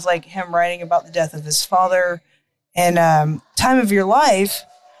Ends was like him writing about the death of his father. And Time of Your Life,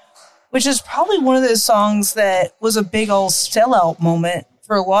 which is probably one of those songs that was a big old sellout moment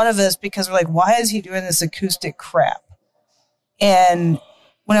for a lot of us because we're like, why is he doing this acoustic crap? And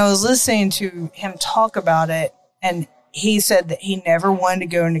when I was listening to him talk about it, and he said that he never wanted to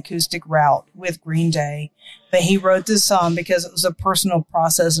go an acoustic route with Green Day, but he wrote this song because it was a personal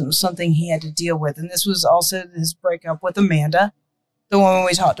process and it was something he had to deal with. And this was also his breakup with Amanda, the woman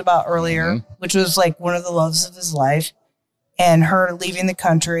we talked about earlier, which was like one of the loves of his life, and her leaving the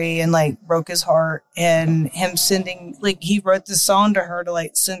country and like broke his heart, and him sending, like, he wrote this song to her to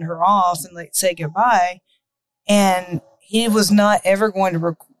like send her off and like say goodbye. And he was not ever going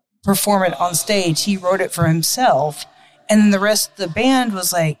to perform it on stage. He wrote it for himself. And then the rest of the band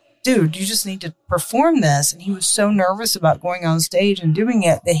was like, dude, you just need to perform this. And he was so nervous about going on stage and doing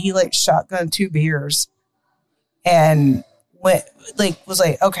it that he like shotgunned 2 beers and was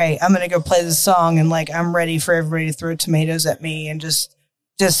like, okay, I'm going to go play this song. And like, I'm ready for everybody to throw tomatoes at me and just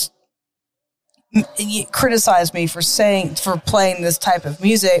criticize me for playing this type of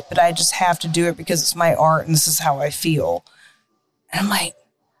music, but I just have to do it because it's my art and this is how I feel. And I'm like,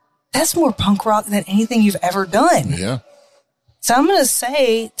 that's more punk rock than anything you've ever done. Yeah. So I'm going to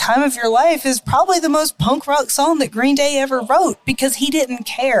say Time of Your Life is probably the most punk rock song that Green Day ever wrote because he didn't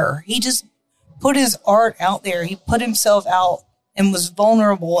care. He just put his art out there. He put himself out and was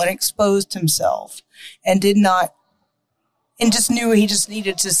vulnerable and exposed himself and just knew he just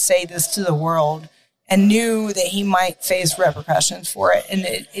needed to say this to the world and knew that he might face repercussions for it. And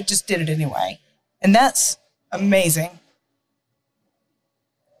it just did it anyway. And that's amazing.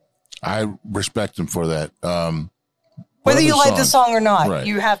 I respect him for that. Whether you like the song or not, right.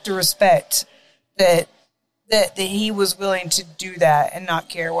 You have to respect that he was willing to do that and not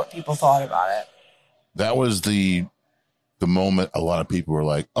care what people thought about it. That was the moment a lot of people were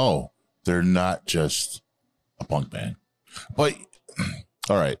like, oh, they're not just a punk band. But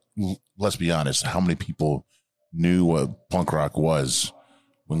all right, let's be honest. How many people knew what punk rock was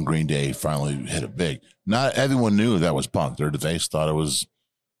when Green Day finally hit it big. Not everyone knew that was punk. They thought it was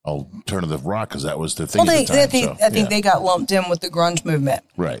alternative rock because that was the thing. Well, at the time, I think they got lumped in with the grunge movement.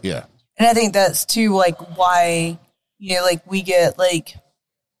 Right, yeah. And I think that's too, like, why, like, we get, like,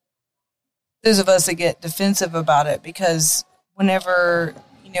 those of us that get defensive about it, because whenever,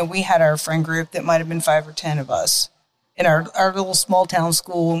 we had our friend group that might have been 5 or 10 of us in our little small town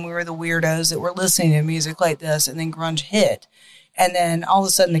school, and we were the weirdos that were listening to music like this, and then grunge hit. And then all of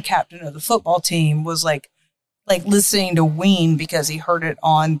a sudden the captain of the football team was like listening to Ween because he heard it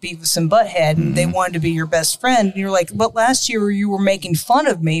on Beavis and Butthead, and they wanted to be your best friend. And you're like, but last year you were making fun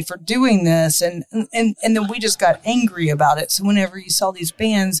of me for doing this. And then we just got angry about it. So whenever you saw these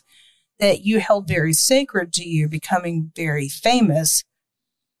bands that you held very sacred to you becoming very famous,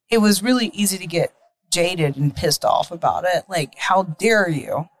 it was really easy to get jaded and pissed off about it. Like, how dare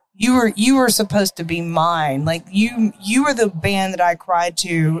you? You were supposed to be mine. Like, you were the band that I cried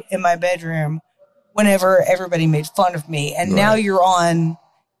to in my bedroom whenever everybody made fun of me. And now you're on,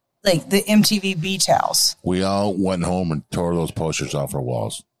 like, the MTV Beach House. We all went home and tore those posters off our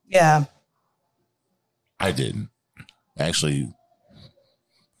walls. Yeah. I didn't. Actually,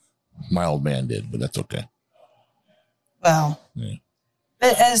 my old man did, but that's okay. Well. Yeah.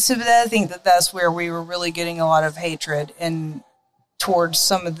 But I think that's where we were really getting a lot of hatred and towards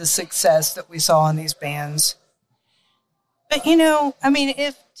some of the success that we saw in these bands. But,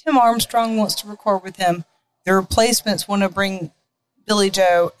 if Tim Armstrong wants to record with him, the Replacements want to bring Billy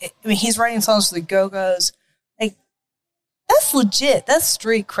Joe. He's writing songs for the Go-Go's. Like, that's legit. That's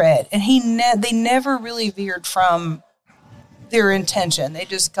street cred. And they never really veered from their intention. They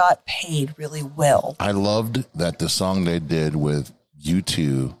just got paid really well. I loved that the song they did with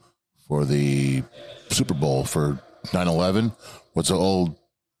U2 for the Super Bowl for 9/11 was an old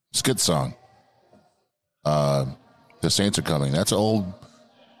skit song. The Saints Are Coming. That's an old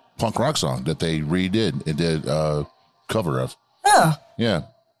punk rock song that they redid and did a cover of. Oh. Yeah.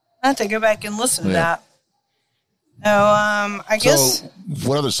 I have to go back and listen to that. I guess. So,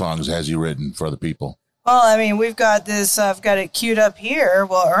 what other songs has you written for other people? Well, we've got this. I've got it queued up here.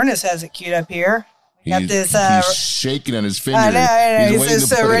 Well, Ernest has it queued up here. Got this. He's shaking on his finger. I know. He's just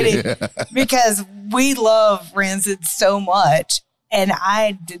so ready it. because we love Rancid so much, and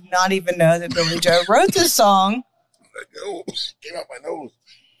I did not even know that Billy Joe wrote this song. Came out my nose.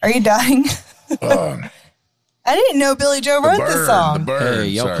 Are you dying? I didn't know Billy Joe wrote this song. Hey,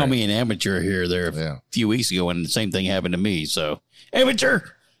 y'all call me an amateur here there a few weeks ago, and the same thing happened to me. So, amateur.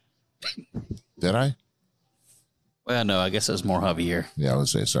 Did I? Well, no, I guess that's more Javier. Yeah, I would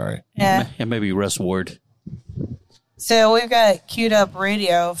say sorry. Yeah. And maybe Russ Ward. So we've got queued up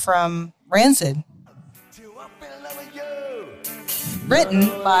radio from Rancid. Written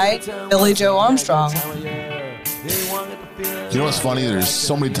by Billy Joe Armstrong. You know what's funny? There's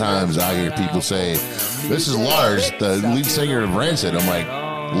so many times I hear people say, this is Lars, the lead singer of Rancid. I'm like,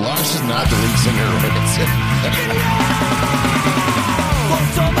 Lars is not the lead singer of Rancid.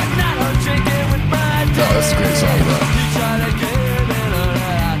 No, that's a great song, though.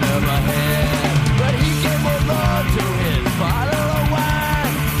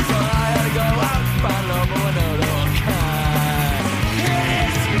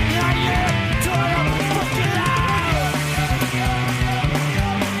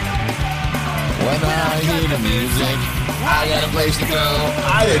 When I hear the music, I got a place to go.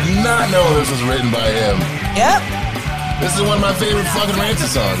 I did not know this was written by him. Yep. This is one of my favorite fucking Rancid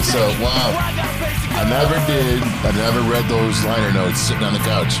songs. So, wow. I never did. I never read those liner notes sitting on the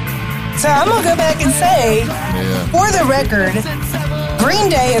couch. So I'm going to go back and say, for the record, Green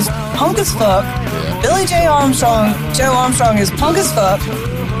Day is punk as fuck. Yeah. Billy Joe Armstrong is punk as fuck.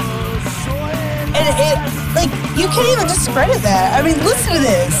 And you can't even discredit that. Listen to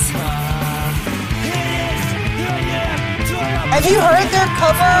this. Have you heard them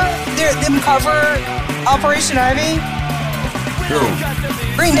cover Operation Ivy? Who?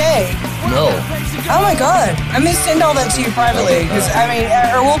 Green Day. No. Oh my God. I'm going to send all that to you privately. Because,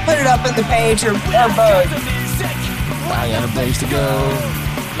 or we'll put it up on the page or both. I got a place to go.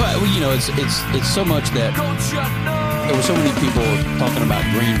 But, it's so much that there were so many people talking about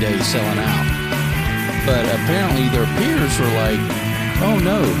Green Day selling out. But apparently their peers were like, oh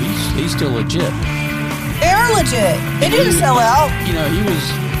no, he's still legit. They are legit. They didn't sell out. He was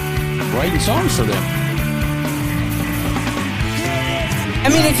writing songs for them.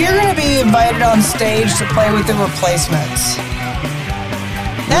 If you're going to be invited on stage to play with the Replacements,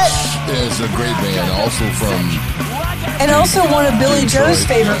 that is a great band, also and also one of Billy Joe's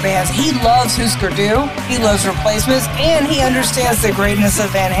favorite bands. He loves Husker Du. He loves Replacements, and he understands the greatness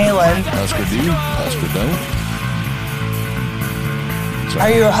of Van Halen. Husker Du. That's Are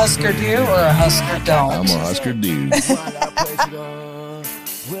right. you a Husker do or a Husker don't? I'm a Husker dude.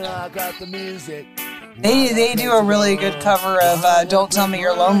 They do a really good cover of "Don't Tell Me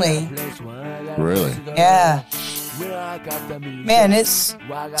You're Lonely." Really? Yeah, man, it's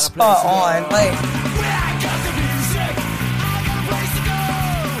spot on. Like,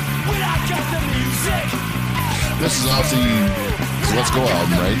 This is off the Let's Go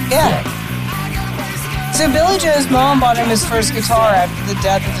album, right? yeah. So Billy Joe's mom bought him his first guitar after the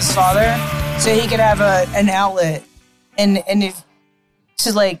death of his father, so he could have an outlet and if,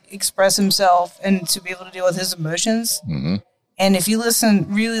 to like express himself and to be able to deal with his emotions. Mm-hmm. And if you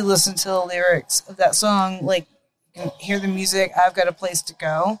really listen to the lyrics of that song, like you can hear the music, "I've Got a Place to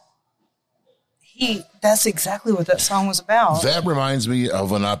Go." That's exactly what that song was about. That reminds me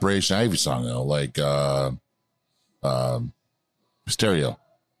of an Operation Ivy song, though, like Stereo.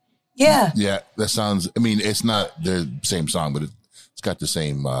 Yeah. Yeah, that sounds. I mean, it's not the same song, but it's got the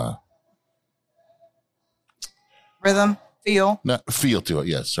same Rhythm, feel, feel to it.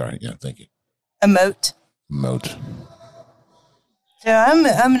 Yes, sorry. Yeah, thank you. emote. Moat. So I'm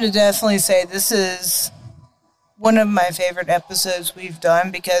going to definitely say this is one of my favorite episodes we've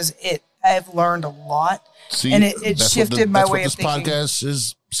done because I've learned a lot. See, And it that's shifted my way of That's what thinking. this podcast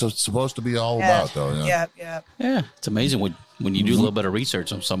is supposed to be all about, though. Yeah. Yeah. Yeah, it's amazing when you do a little bit of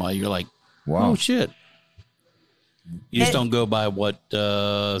research on somebody, you're like, Wow. oh shit. You just don't go by what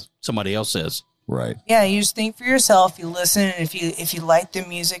somebody else says. Right. Yeah, you just think for yourself. You listen, and if you like the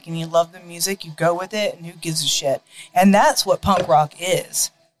music and you love the music, you go with it, and who gives a shit? And that's what punk rock is.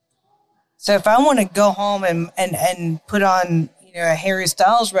 So if I want to go home and put on a Harry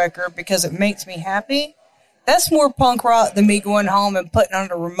Styles record because it makes me happy, that's more punk rock than me going home and putting on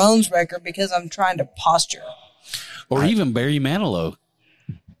a Ramones record because I'm trying to posture. Or even Barry Manilow.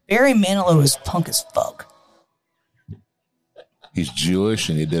 Barry Manilow is punk as fuck. He's Jewish,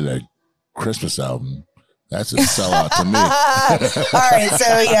 and he did a Christmas album. That's a sellout to me. All right,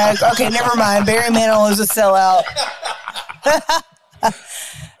 so yeah, okay, never mind. Barry Manilow is a sellout.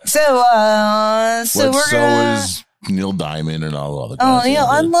 So But we're so gonna. is Neil Diamond and all the other Oh, guys. Neil,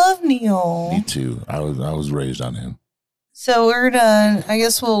 I Me love Neil. too. I was raised on him. So we're gonna. I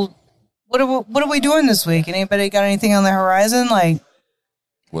guess we'll. What are we doing this week? Anybody got anything on the horizon? Like,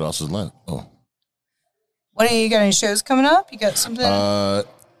 What else is left? Oh, what do you got? Any shows coming up? You got something?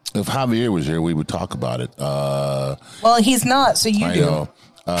 if Javier was here, we would talk about it. Well, he's not, so you I do. know.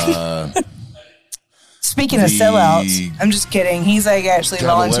 Speaking of The- sellouts, I'm just kidding. He's like actually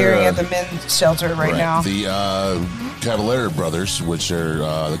volunteering Cavalera- at the men's shelter right now. The Cavalera brothers, which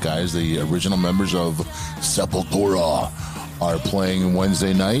are the guys, the original members of Sepultura, are playing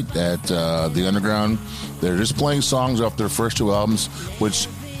Wednesday night at the Underground. They're just playing songs off their first two albums, which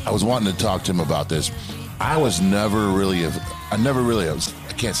I was wanting to talk to him about this. I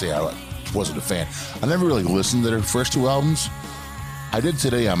can't say I wasn't a fan. I never really listened to their first two albums. I did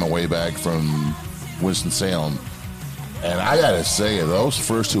today on my way back from Winston-Salem. And I gotta say, those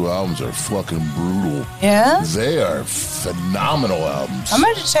first two albums are fucking brutal. Yeah? They are phenomenal albums. I'm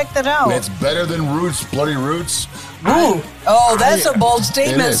going to check that out. It's better than Roots, Bloody Roots. Ooh. That's a bold It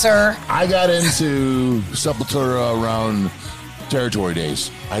statement, is. sir. I got into Sepultura around Territory days.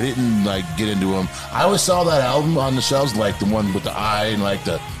 I didn't get into them. I always saw that album on the shelves, like the one with the eye and like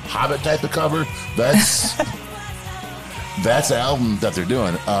the Hobbit type of cover. That's that's the album that they're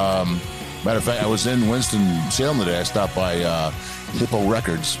doing. Matter of fact, I was in Winston-Salem today. I stopped by Hippo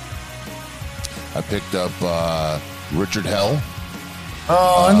Records. I picked up Richard Hell.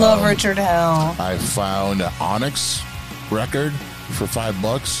 Oh, I love Richard Hell. I found an Onyx record for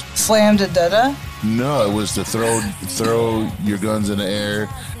 $5. Slam to Dada. No, it was to throw your guns in the air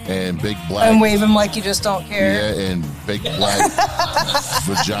and big black. And wave him like you just don't care. Yeah, and big black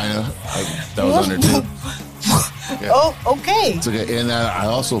vagina. That was under too. Yeah. Oh, okay. It's okay. And I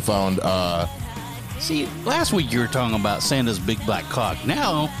also found. See, last week you were talking about Santa's big black cock.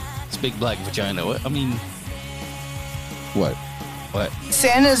 Now it's big black vagina. I mean, What? what?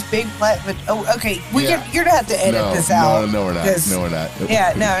 Santa's big black. Oh, okay. Yeah. You're gonna have to edit this out. No, we're not. 'cause- No, we're not.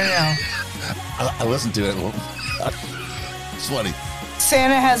 Yeah, no. I listened to it. It's funny.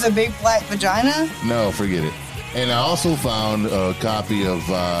 Santa has a big black vagina. No, forget it. And I also found a copy of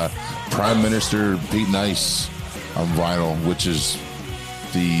Prime Minister Pete Nice on vinyl, which is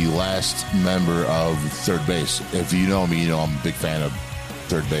the last member of Third Base. If you know me, you know I'm a big fan of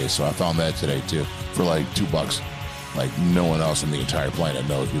Third Base. So I found that today too for like $2. Like no one else on the entire planet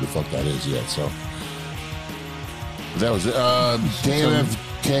knows who the fuck that is yet. So that was it.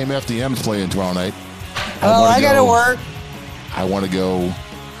 KMFDM's playing tomorrow night. Oh, I gotta work. I want to go.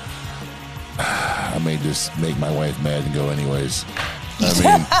 I may just make my wife mad and go anyways.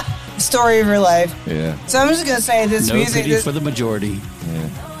 I Story of your life. mean, yeah. So I'm just gonna say this No music. pity for the majority.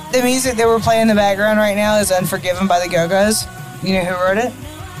 The music that we're playing in the background right now is "Unforgiven" by the Go-Go's. You know who wrote it?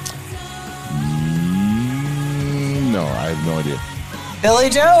 No, I have no idea. Billy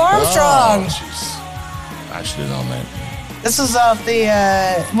Joe Armstrong. Oh, jeez. I should have known that. This is off the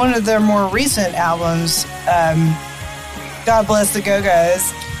one of their more recent albums. God Bless the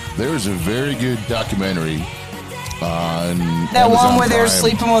Go-Go's. There was a very good documentary on That Amazon one where they're Prime.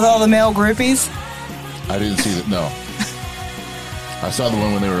 sleeping with all the male groupies. I didn't see that. No, I saw the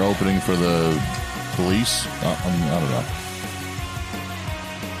one when they were opening for the police. I don't know.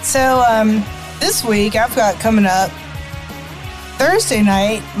 So this week I've got coming up Thursday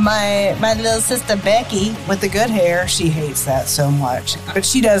night. My little sister Becky with the good hair. She hates that so much, but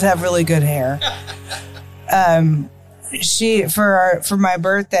she does have really good hair. She for my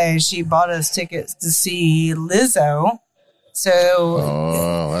birthday she bought us tickets to see Lizzo. So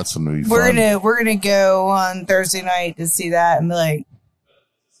Oh, that's gonna be we're fun. gonna go on Thursday night to see that and be like,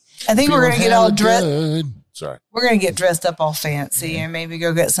 I think we're gonna get all dressed. Good. Sorry. We're gonna get dressed up all fancy and maybe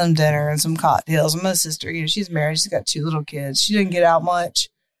go get some dinner and some cocktails. My sister, she's married. She's got 2 little kids. She didn't get out much,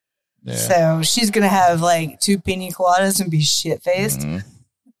 Yeah. so she's gonna have like 2 pina coladas and be shit faced. Mm-hmm.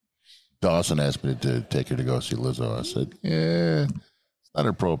 Dawson asked me to take her to go see Lizzo. I said, yeah, it's not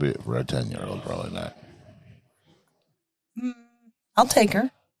appropriate for a 10-year-old. Probably not. I'll take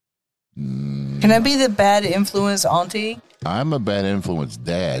her. Can I be the bad influence auntie? I'm a bad influence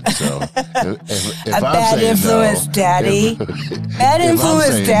dad, so if A I'm bad saying influence no, daddy. if- Bad if I'm influence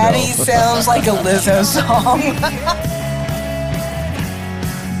saying daddy no. sounds like a Lizzo song.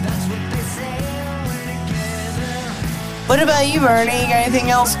 What about you, Bernie? You got anything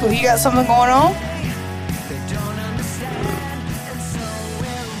else cool? You got something going on?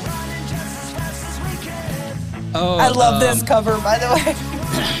 Oh, I love this cover, by the way.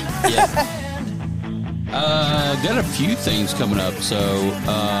 Got a few things coming up. So,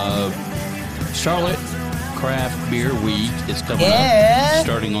 Charlotte Craft Beer Week is coming Yeah. up,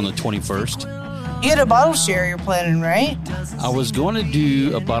 starting on the 21st. You had a bottle share you're planning, right? I was going to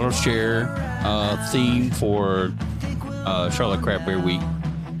do a bottle share theme for Charlotte Craft Beer Week,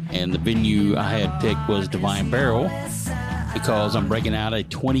 and the venue I had picked was Divine Barrel because I'm breaking out a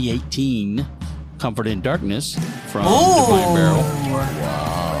 2018 Comfort in Darkness from Divine Barrel.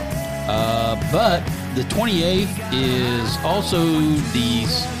 But the 28th is also the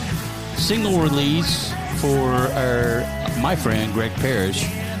single release for my friend Greg Parrish.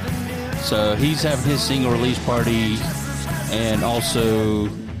 So he's having his single release party, and also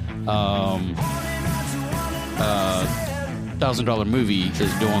 $1,000 Movie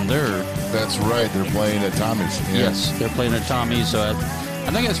is doing their. That's right. They're playing at Tommy's. Yeah. Yes, they're playing at Tommy's. So I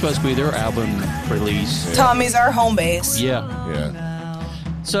think it's supposed to be their album release. Tommy's our home base. Yeah. Yeah.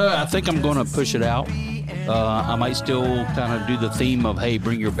 So I think I'm going to push it out. I might still kind of do the theme of, hey,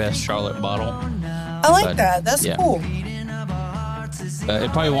 bring your best Charlotte bottle. I like But, that. That's yeah. cool.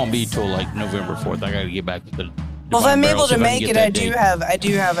 It probably won't be till like November 4th. I got to get back to the. Well, if I'm Divine Barrel, able see to if I can make get it, that I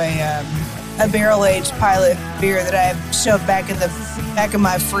do have a barrel aged pilot beer that I've shoved back in the back of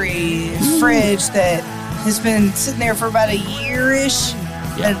my fridge that has been sitting there for about a year-ish.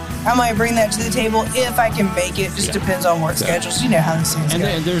 Yeah. And I might bring that to the table if I can make it. Just Yeah. depends on work schedules. You know how these things And go.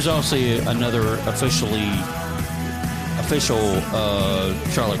 then there's also another official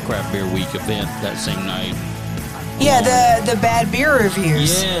Charlotte Craft Beer Week event that same night. Yeah, the bad beer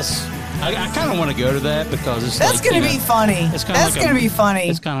reviews. Yes, I kind of want to go to that because it's That's like, gonna be funny. It's kinda That's like gonna be funny.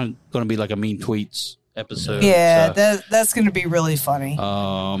 It's kind of going to be like a Mean Tweets episode. Yeah, so. that's gonna be really funny.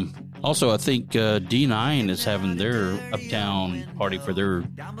 Also, I think D9 is having their Uptown party for their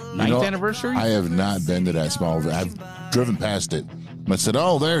 9th anniversary. I have not been to that small. I've driven past it. I said,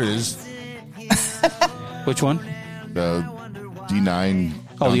 "Oh, there it is." Which one? The D9.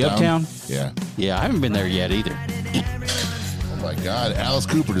 Oh, the downtown. Uptown? Yeah. Yeah, I haven't been there yet either. Oh my God, Alice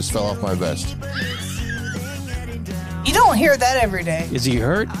Cooper just fell off my vest. You don't hear that every day. Is he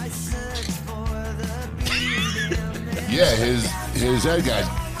hurt? Yeah, his head got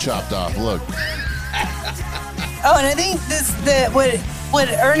chopped off. Look. Oh, and I think what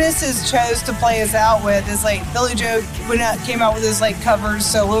Ernest has chose to play us out with is like Billy Joe came out with his like covered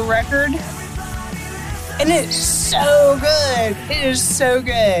solo record, and it's so good. It is so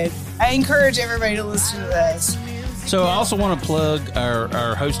good. I encourage everybody to listen to this. So I also want to plug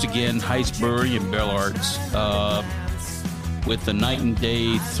our host again, Heist Brewery and Bell Arts, with the Night and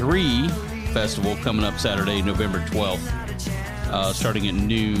Day 3 Festival coming up Saturday, November 12th, starting at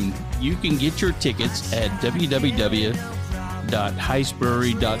noon. You can get your tickets at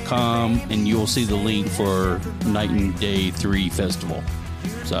www.heistbrewery.com, and you'll see the link for Night and Day 3 Festival.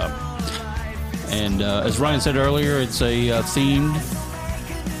 So, and as Ryan said earlier, it's a themed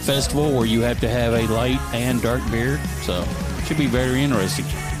festival where you have to have a light and dark beer. So, it should be very interesting.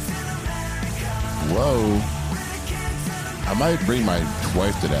 Whoa. I might bring my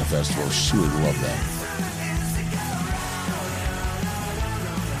wife to that festival. She would love that.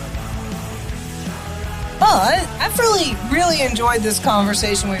 Oh, I've really enjoyed this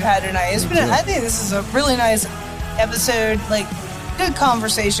conversation we've had tonight. It's been, I think this is a really nice episode. Like, good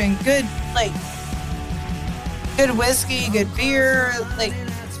conversation, good whiskey, good beer. Like,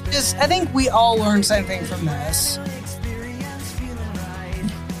 just, I think we all learned something from this.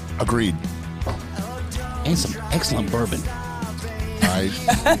 Agreed. And some excellent bourbon.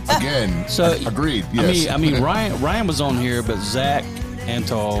 Agreed. Yes. I mean, Ryan was on here, but Zach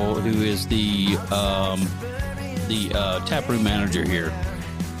Antal, who is the taproom manager here,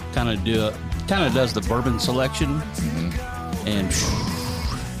 kind of does the bourbon selection, and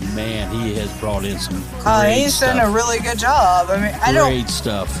man, he has brought in some great he's stuff. done a really good job. I mean, Great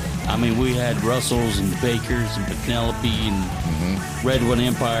stuff. I mean, we had Russells and Bakers and Penelope and Redwood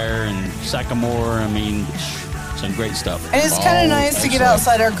Empire and Sagamore. I mean, some great stuff. And it's kind of nice to get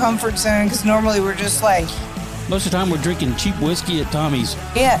outside our comfort zone, because normally we're just like, most of the time we're drinking cheap whiskey at Tommy's.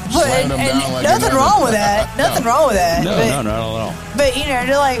 yeah, but and nothing wrong with that. Nothing wrong with that. No, not at all. But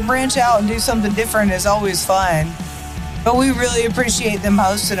to like branch out and do something different is always fun. But we really appreciate them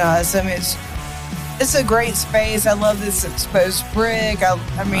hosting us. I mean, it's a great space. I love this exposed brick. I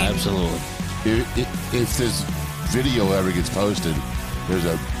mean, absolutely. If this video ever gets posted, there's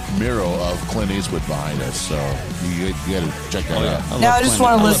a mural of Clint Eastwood behind us, so you got to check that out. Now I just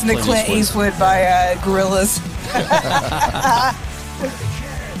want to listen to Clint Eastwood by Gorillaz.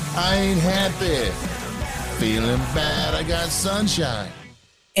 I ain't happy, feeling bad. I got sunshine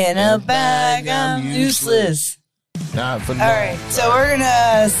in a bag. I'm useless. Not for All right, so we're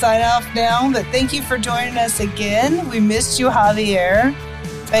gonna sign off now. But thank you for joining us again. We missed you, Javier.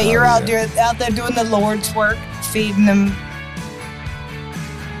 But you're out there doing the Lord's work, feeding them,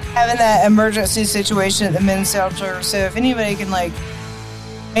 having that emergency situation at the men's shelter. So if anybody can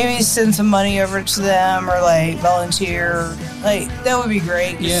maybe send some money over to them or volunteer, that would be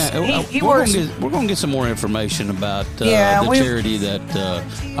great. Yeah, we're gonna get some more information about the charity that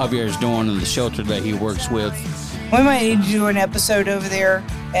Javier is doing and the shelter that he works with. We might need to do an episode over there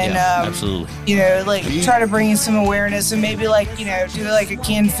and, absolutely. Try to bring in some awareness and maybe do a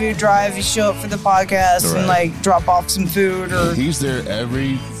canned food drive. You show up for the podcast and drop off some food. Or he's there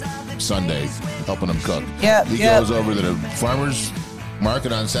every Sunday helping them cook. He goes over to the farmers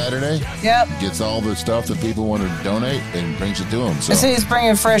market on Saturday. Gets all the stuff that people want to donate and brings it to them. So he's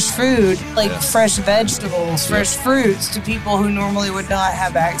bringing fresh food, fresh vegetables, fresh fruits to people who normally would not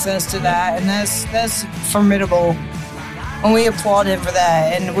have access to that, and that's formidable. And we applaud him for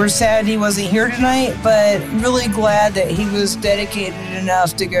that. And we're sad he wasn't here tonight, but really glad that he was dedicated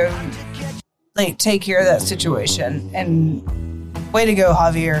enough to go take care of that situation. And way to go,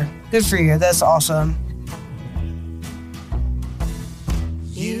 Javier. Good for you. That's awesome.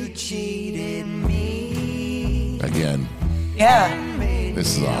 You cheated me. Again. Yeah.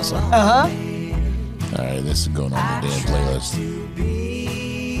 This is awesome. Uh-huh. All right, this is going on the damn playlist.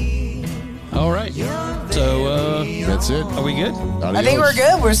 All right. So, that's it. Are we good? Adios. I think we're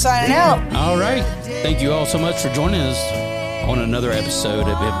good. We're signing out. All right. Thank you all so much for joining us on another episode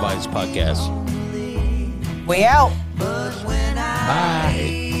of Advice Podcast. We out. Bye.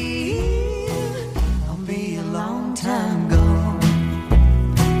 I'll be a long time gone.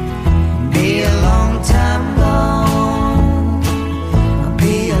 Be a long time gone. I'll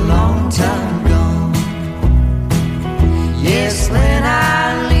be a long time gone. Yes, when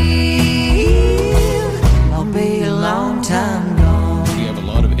I leave, I'll be a long time gone. We have a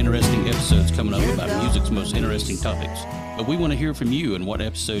lot of interesting episodes coming up about music's most interesting topics. But we want to hear from you and what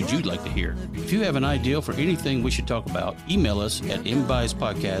episodes you'd like to hear. If you have an idea for anything we should talk about, email us at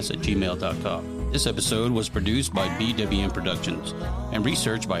mbispodcast@gmail.com. This episode was produced by BWM Productions and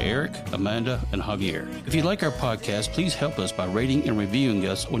researched by Eric, Amanda, and Javier. If you like our podcast, please help us by rating and reviewing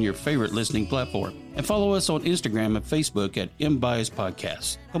us on your favorite listening platform. And follow us on Instagram and Facebook at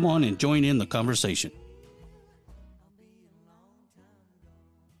mbispodcast. Come on and join in the conversation.